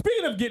 And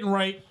speaking of getting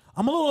right,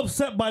 I'm a little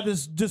upset by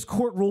this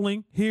court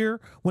ruling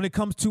here when it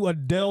comes to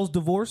Adele's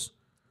divorce.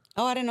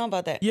 Oh, I didn't know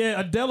about that. Yeah,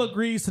 Adele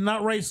agrees to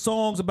not write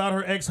songs about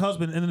her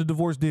ex-husband in the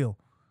divorce deal.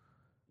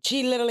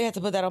 She literally had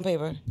to put that on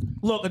paper.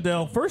 Look,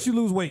 Adele, first you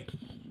lose weight.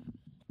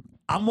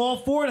 I'm all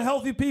for the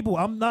healthy people.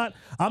 I'm not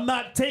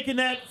taking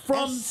that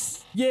from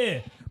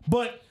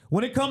but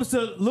when it comes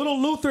to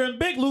Little Luther and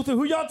Big Luther,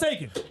 who y'all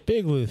taking?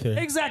 Big Luther.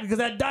 Exactly, because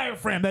that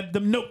diaphragm,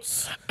 them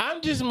notes.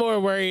 I'm just more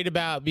worried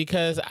about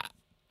because, all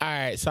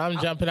right, so I'm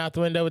jumping out the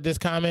window with this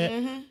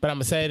comment, but I'm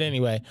going to say it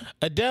anyway.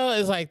 Adele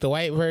is like the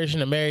white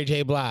version of Mary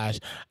J. Blige.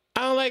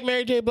 I don't like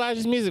Mary J.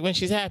 Blige's music when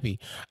she's happy.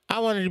 I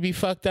want her to be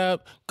fucked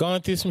up,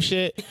 going through some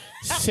shit,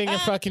 singing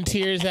fucking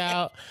tears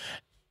out.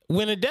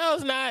 When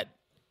Adele's not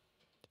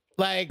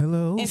like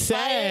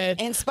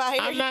sad, Inspired.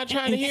 I'm not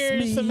trying to hear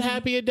me. some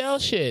happy Adele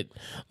shit.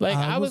 Like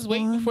I was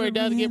waiting for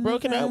Adele to get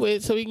broken up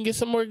with so we can get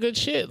some more good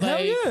shit. Hell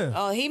Like, yeah.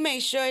 Oh, he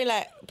made sure he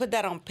put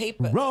that on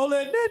paper.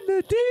 Rolling in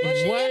the deep.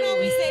 You What? know,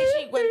 we say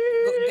she would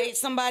go date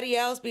somebody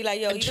else, be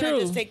like, yo, you're True. gonna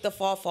just take the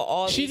fall for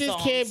all she these just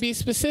songs. can't be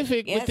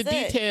specific with the That's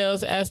it.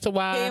 details as to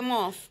why. Pay him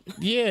off.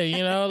 Yeah, you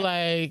know,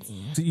 like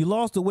So you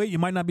lost the weight, you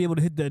might not be able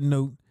to hit that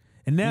note.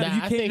 And now Nah, you I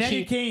can't. think Now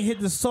you can't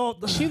hit the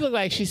salt. she looked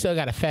like she still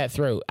got a fat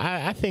throat.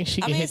 I think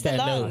she I can mean, hit it's the that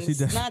lungs, note.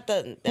 does. not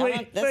the.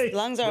 Wait.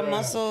 Lungs are a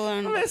muscle.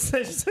 And, I'm gonna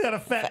say she still got a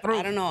fat throat.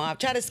 I don't know. I'll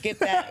try to skip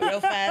that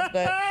real fast,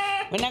 but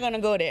we're not gonna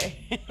go there.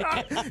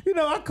 You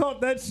know, I caught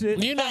that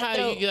shit. You know how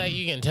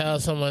you can tell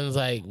someone's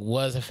like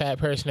was a fat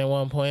person at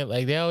one point.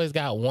 Like they always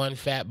got one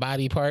fat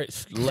body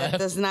parts That left.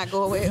 does not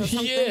go away or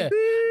something. Yeah,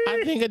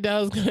 I think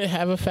Adele's gonna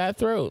have a fat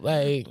throat.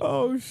 Like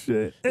Oh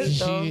shit!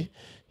 she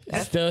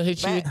still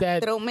hit you with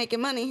that. Throat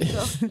making money.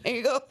 So there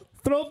you go.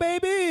 Throw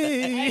baby.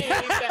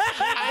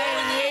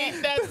 I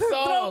hate that Throw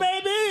song.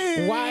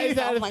 baby. Why is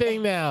that Oh a my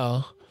thing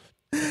now?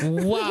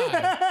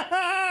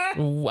 Why?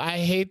 I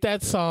hate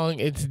that song.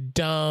 It's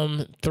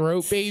dumb.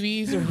 Throat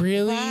babies,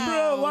 really?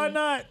 Wow. Bro, why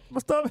not?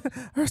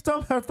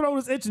 Her throat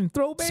is itching.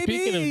 Throw baby.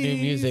 Speaking of new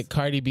music,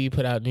 Cardi B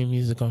put out new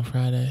music on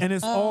Friday. and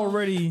it's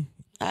already.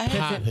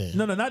 Popping.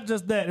 No, not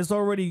just that. It's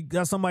already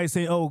got somebody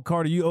saying, "Oh,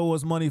 Cardi, you owe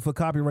us money for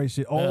copyright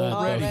shit." Go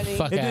Already. the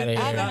fuck It out of did-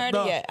 I haven't here. heard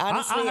No, it yet.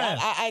 Honestly, I have.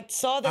 I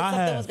saw that I something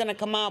have. was gonna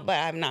come out, but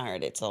I have not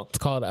heard it. So It's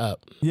called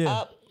Up. Yeah.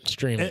 up.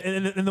 Stream it.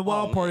 And the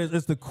wild part is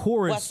it's the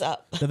chorus What's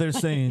up? that they're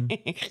saying.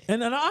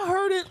 and I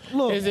heard it.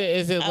 Look. Is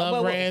it Love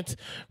well, Rant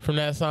from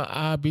that song?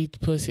 I beat the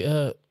pussy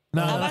up.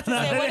 No, I'm about to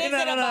say, what is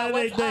it about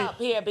what's up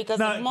here? Because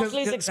it's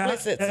mostly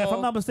explicit. If so.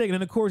 I'm not mistaken,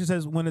 in the chorus it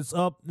says when it's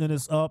up, then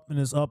it's up, and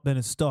it's up, then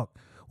it's stuck.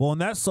 Well, in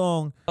that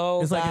song,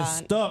 Oh, it's like it's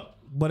God. stuck,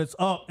 but it's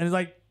up, and it's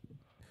like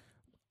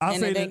I'll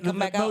and say it didn't come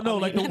back out. no,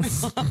 like I'm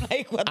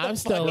like, what the I'm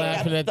still fuck?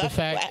 laughing at the That's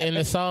fact in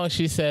the song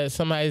she said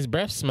somebody's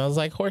breath smells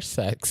like horse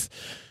sex.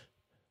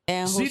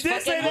 And she who's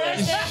did say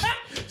fucking that.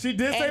 She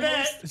did say And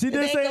that. who's- She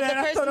did they say got the that.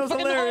 I thought it was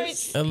person fucking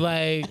hilarious. horse? And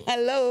like,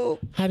 Hello.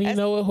 how do you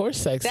know what horse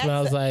sex that's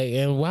smells a- like?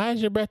 And why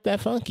is your breath that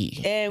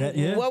funky? And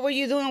Yeah. what were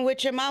you doing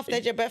with your mouth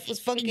that your breath was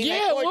funky? Yeah,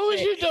 like horse what was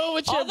shit? you doing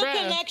with All your the breath?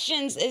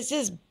 connections is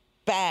just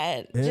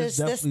bad. It's Just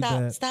definitely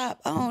bad.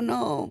 stop. Oh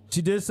no.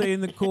 She did say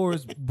in the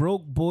chorus,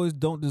 "Broke boys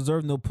don't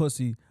deserve no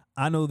pussy."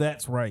 I know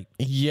that's right.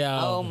 Yo.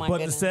 Oh my But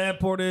goodness. the sad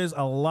part is,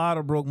 a lot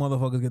of broke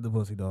motherfuckers get the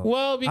pussy, dog.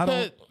 Well, I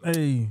because don't.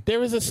 Hey. there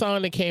was a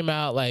song that came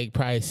out like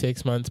probably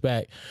 6 months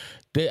back.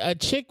 A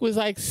chick was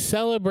like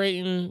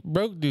celebrating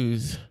broke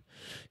dudes.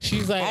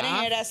 She's like, I didn't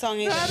hear that song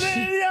either.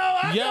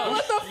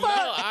 What the fuck?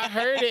 No, I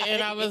heard it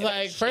and I was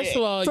like, first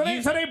of all, So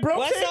you, they broke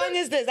What shaming? song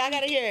is this? I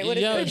gotta hear it. What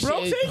is yo, it?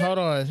 broke shit, shaming? hold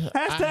on.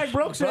 Hashtag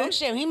broke shit. Broke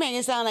shit. He making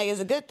it sound like it's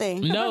a good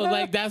thing. No,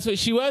 like that's what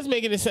she was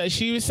making it sound.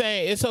 She was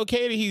saying it's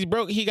okay that he's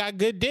broke. He got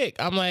good dick.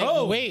 I'm like,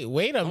 Oh. wait a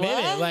minute.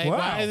 What? Like, Wow.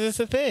 why is this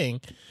a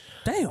thing?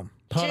 Damn.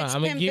 Hold on, Chicks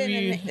I'm gonna give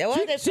pimping you. and-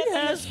 Well, they She put in the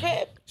has-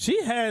 script.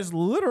 She has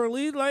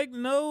literally like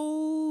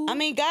no. I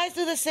mean, guys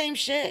do the same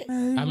shit.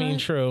 I mean,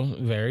 true,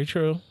 very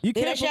true. You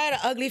They can't. she had an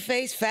ugly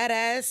face, fat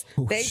ass.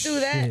 Oh, They do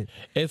that. shit.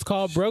 It's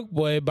called Broke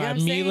Boy by You know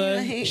what I'm saying? Mila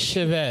Like-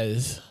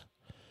 Chavez.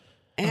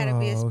 It had to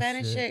be a Oh,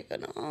 Spanish shit. chick.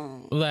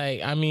 No.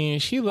 Like, I mean,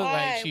 she looked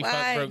Why? like she Why?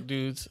 fucked broke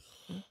dudes.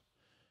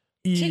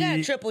 She got a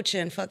Yeah. triple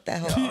chin. Fuck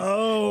that hoe.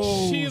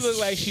 Oh, She looked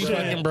like she shit.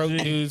 fucking broke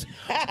dudes.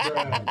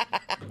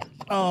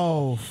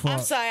 Oh, fuck. I'm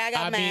sorry, I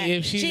got I mean, mad.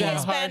 if she's She that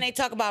Hispanic, hard- they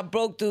talk about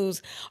broke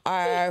dudes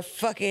are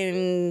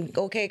fucking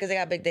okay because they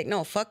got big dick.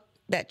 No, fuck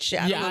that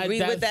shit. I don't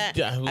agree with that.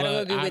 I don't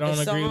agree with the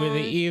song. I don't agree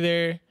with it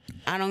either.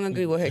 I don't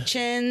agree with her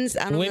chins.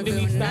 I don't When do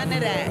agree we with stop? none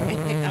of that.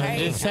 I'm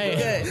just saying.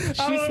 Good.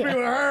 I don't agree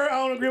with her. I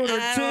don't agree with her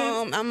I chin.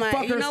 don't- I'm like,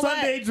 Fuck you her know what?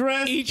 Sunday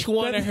dress. Each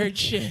one of her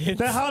chins.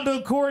 That Honda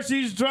Accord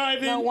she's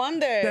driving. No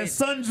wonder. That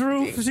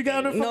sunroof she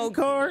got in her No. fucking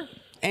car.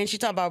 And she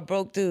talk about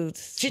broke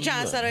dudes. She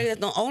trying to say that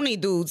the only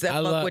dudes that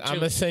fuck with you. I'm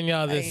gonna send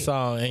y'all this Like-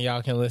 song and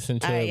y'all can listen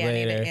to it Yeah, I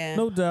need later. it, yeah.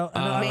 No doubt.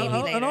 And Maybe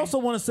I later. also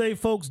want to say,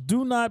 folks,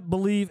 do not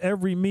believe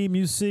every meme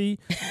you see.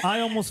 I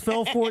almost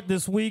fell for it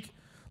this week.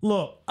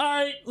 Look, all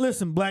right,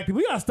 listen, black people,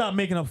 we gotta stop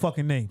making up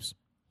fucking names.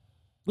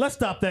 Let's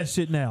stop that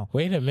shit now.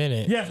 Wait a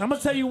minute. Yes, I'm gonna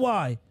tell you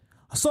why.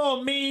 I saw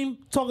a meme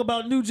talk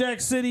about New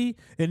Jack City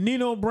and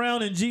Nino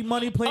Brown and G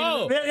Money playing.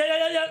 Oh.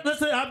 Yeah.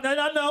 Listen,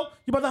 I know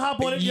you about to hop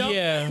on it. Yo.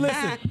 Yeah.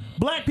 Listen,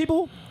 black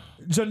people,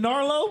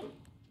 Gennaro,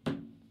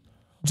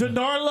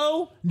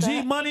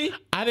 G Money,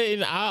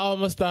 I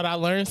almost thought I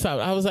learned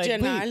something. I was like,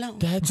 Gennaro. wait,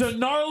 that's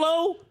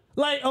Gennaro.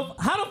 Like,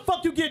 how the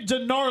fuck you get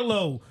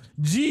Gennaro?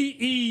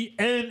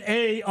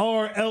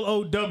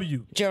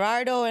 Genarlow.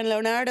 Gerardo and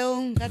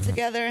Leonardo got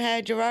together and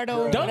had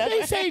Gerardo. Don't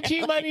they say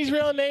G Money's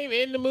real name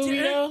in the movie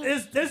though?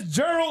 It's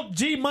Gerald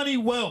G Money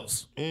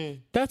Wells.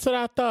 That's what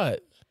I thought.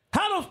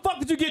 How the fuck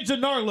did you get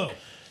Gennaro?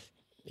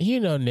 You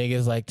know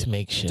niggas like to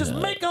make shit Just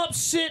up. make up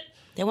shit.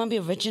 They want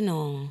to be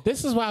original.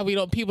 This is why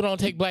people don't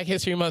take Black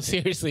History Month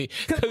seriously.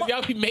 Because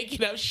y'all be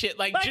making up shit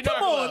like Like,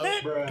 come on,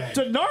 Gennaro. man.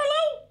 Gennaro?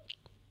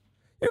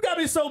 You got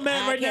me so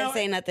mad I right can't now.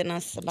 say nothing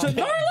else about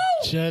Gennaro?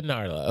 that.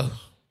 Gennaro.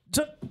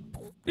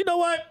 You know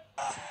what?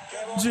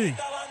 G,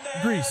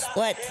 Grease,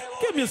 What?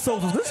 give me your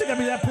socials. This shit got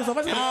me that pissed off.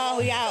 I said, Oh,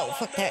 we out.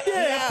 Fuck that. We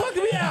yeah, out. fuck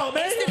me out,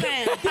 man.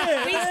 Instagram.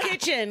 Yeah, Grease man.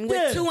 Kitchen with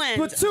Yeah, 2 ends.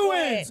 With 2 Go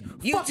ahead. ends.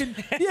 You- Fucking,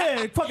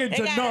 yeah, fucking They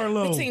got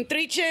Gennaro. between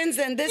 3 chins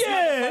and this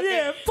Yeah,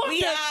 motherfucker. fuck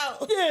we that.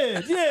 out. Yeah,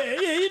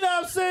 you know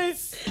what I'm saying?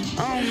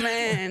 Oh,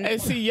 man.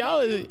 And see,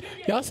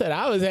 y'all said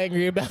I was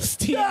angry about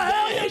Steve. Yeah,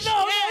 hell yeah, Nash. no,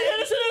 yeah,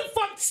 this shit is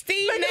fuck.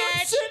 Steve Make up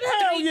Nash, shit,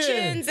 hell 3 yeah.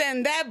 chins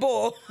and that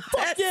bull.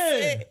 That's yeah.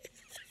 it.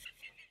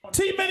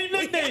 T many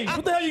nicknames.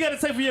 What the hell you got to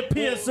say for your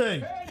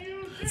PSA?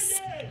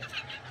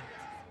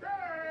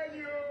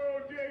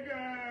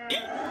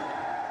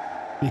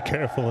 Be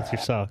careful with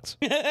your socks.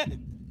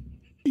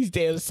 These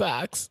damn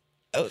socks.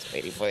 I was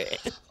waiting for it.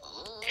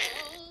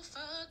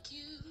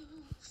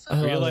 I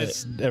love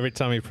Realize every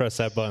time you press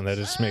that button, that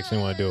just makes me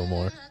want to do it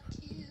more.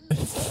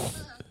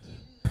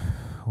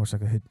 I wish I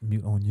could hit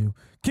mute on you.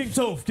 King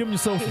Toph, give me your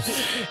socials.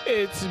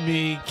 It's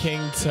me, King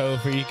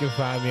Topher. You can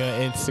find me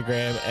on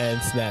Instagram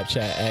and Snapchat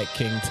at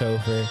King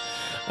Topher.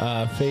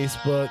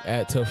 Facebook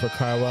at Topher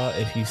Carwell.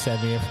 If you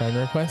send me a friend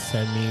request,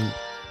 send me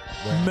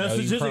where I know you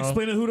Messages from.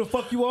 explaining who the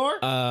fuck you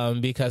are.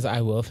 Because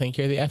I will think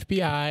you're the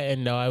FBI,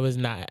 and no, I was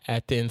not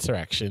at the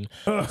insurrection.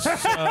 So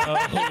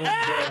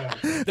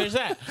there's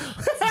that.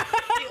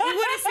 We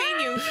would have seen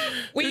you.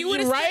 Well, you would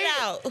have stood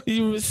out.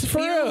 You was for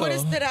You real. would have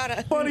stood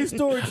out. Funny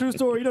story, true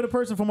story. You know the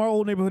person from our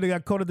old neighborhood that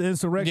got caught at the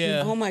insurrection?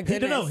 Yeah. Oh, my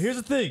goodness. No, here's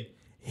the thing.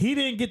 He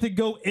didn't get to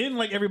go in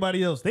like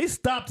everybody else. They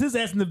stopped his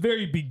ass in the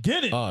very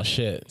beginning. Oh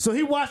shit. So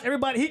he watched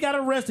everybody. He got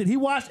arrested. He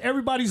watched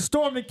everybody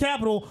storm the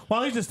Capitol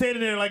while he's just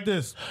standing there like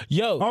this.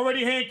 Yo.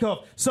 Already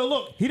handcuffed. So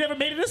look, he never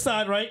made it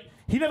inside, right?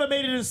 He never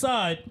made it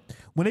inside.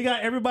 When they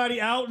got everybody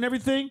out and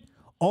everything,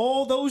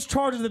 all those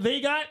charges that they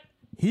got,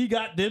 he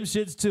got them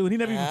shits too. And he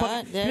never even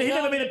fucking, there you he go.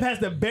 never made it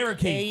past the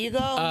barricade. There you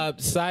go.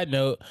 Side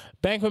note,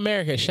 Bank of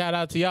America, shout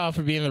out to y'all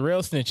for being the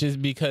real snitches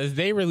because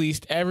they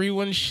released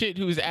everyone's shit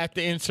who was at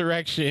the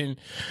insurrection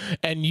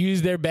and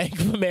used their Bank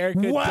of America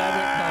debit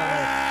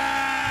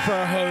card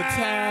for hotels.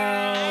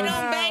 I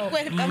don't bank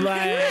with them.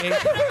 Like,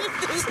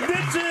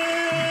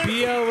 Snitches!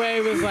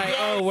 BOA was like,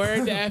 oh,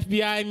 word, the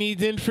FBI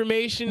needs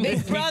information.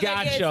 Big We brother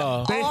got gets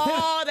y'all.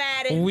 all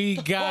that. We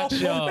got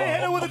y'all. They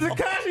hit it with a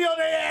Takashi on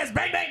their ass.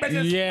 Bang, bang,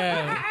 bitches.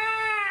 Yeah.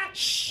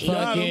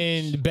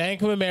 Fucking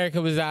Bank of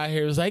America was out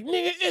here. It was like,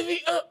 nigga,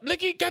 look,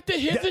 he got the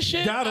hits of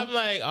shit. got him. I'm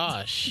like,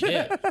 oh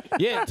shit.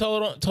 Yeah,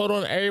 told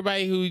on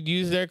everybody who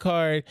used their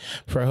card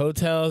for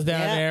hotels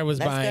down Yeah, there was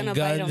that's buying gonna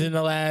bite guns 'em. in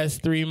the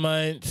last 3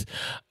 months.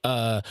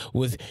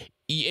 Was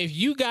if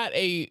you got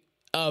a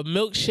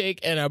milkshake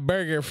and a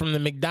burger from the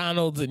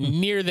McDonald's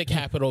near the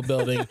Capitol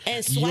building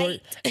And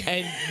swiped.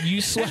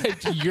 you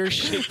swiped, your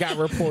shit got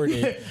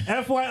reported.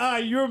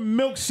 FYI, your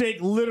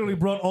milkshake literally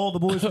brought all the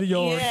boys to the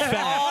yard.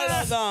 Yeah, all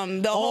of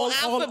them. The whole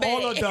alphabet.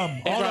 all of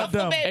them. All of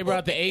them. They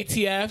brought the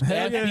ATF, the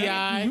Hell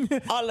yeah.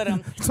 FBI, All of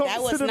them. Talk That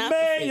to was the not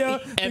mayor,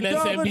 for me. the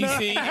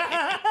MSNBC.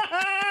 governor.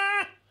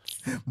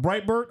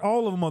 Breitbart,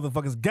 all of them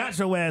motherfuckers got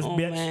your ass, Oh,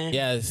 bitch. man.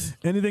 Yes.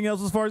 Anything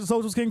else as far as the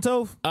socials, King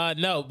Toph?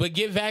 No, but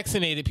get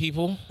vaccinated,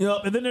 people. Yep.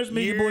 And then there's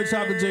me, your boy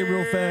Chocolate J,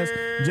 real fast.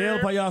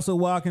 JL Payaso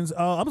Watkins.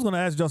 I'm just gonna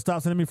ask y'all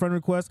stop sending me friend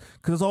requests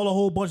because it's all a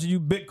whole bunch of you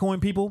Bitcoin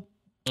people.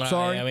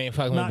 Sorry, I mean,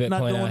 fucking with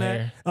not Bitcoin doing out that.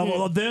 here.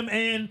 Well, them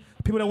and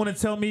people that want to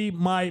tell me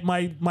my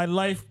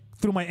life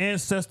through my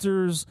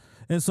ancestors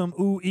and some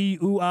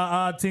ooh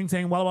ah ting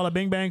tang walla walla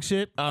bing bang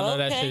shit. I don't know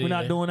that Okay. shit. We're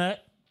not either. doing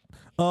that.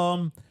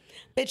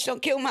 Bitch,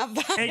 don't kill my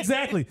vibe.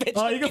 Exactly. You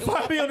can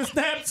find me on the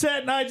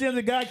Snapchat, IG,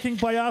 the God King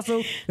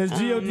Payaso. That's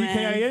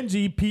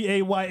GODKING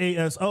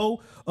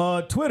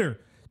PAYASO. Twitter,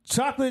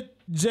 Chocolate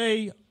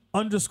J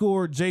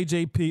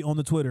 _JJP on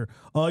the Twitter.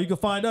 You can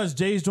find us,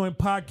 Jay's Joint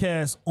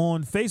Podcast,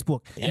 on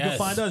Facebook. You can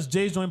find us,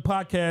 Jay's Joint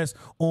Podcast,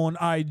 on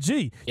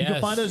IG. You can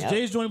find us,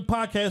 Jay's Joint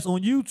Podcast,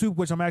 on YouTube,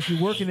 which I'm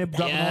actually working at,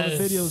 dropping all the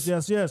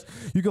videos. Yes.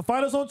 You can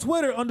find us on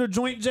Twitter under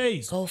Joint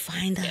Jays. Go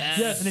find us.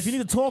 Yes, and if you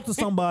need to talk to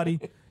somebody,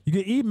 you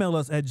can email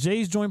us at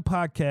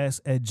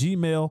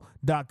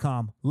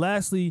jaysjointpodcast@gmail.com.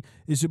 Lastly,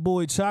 it's your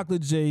boy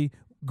Chocolate J,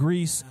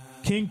 Grease,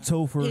 King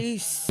Topher,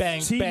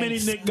 Bang, T bang, Many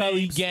Scully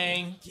nicknames.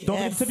 Gang. Don't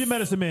forget to tip your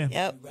medicine, man.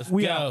 Yep.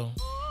 We Go. out.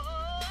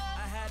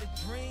 I had a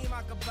dream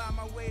I could buy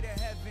my way to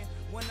heaven.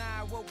 When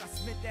I awoke, I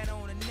spent that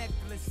on a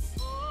necklace.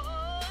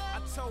 I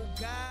told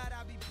God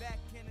I'll be back.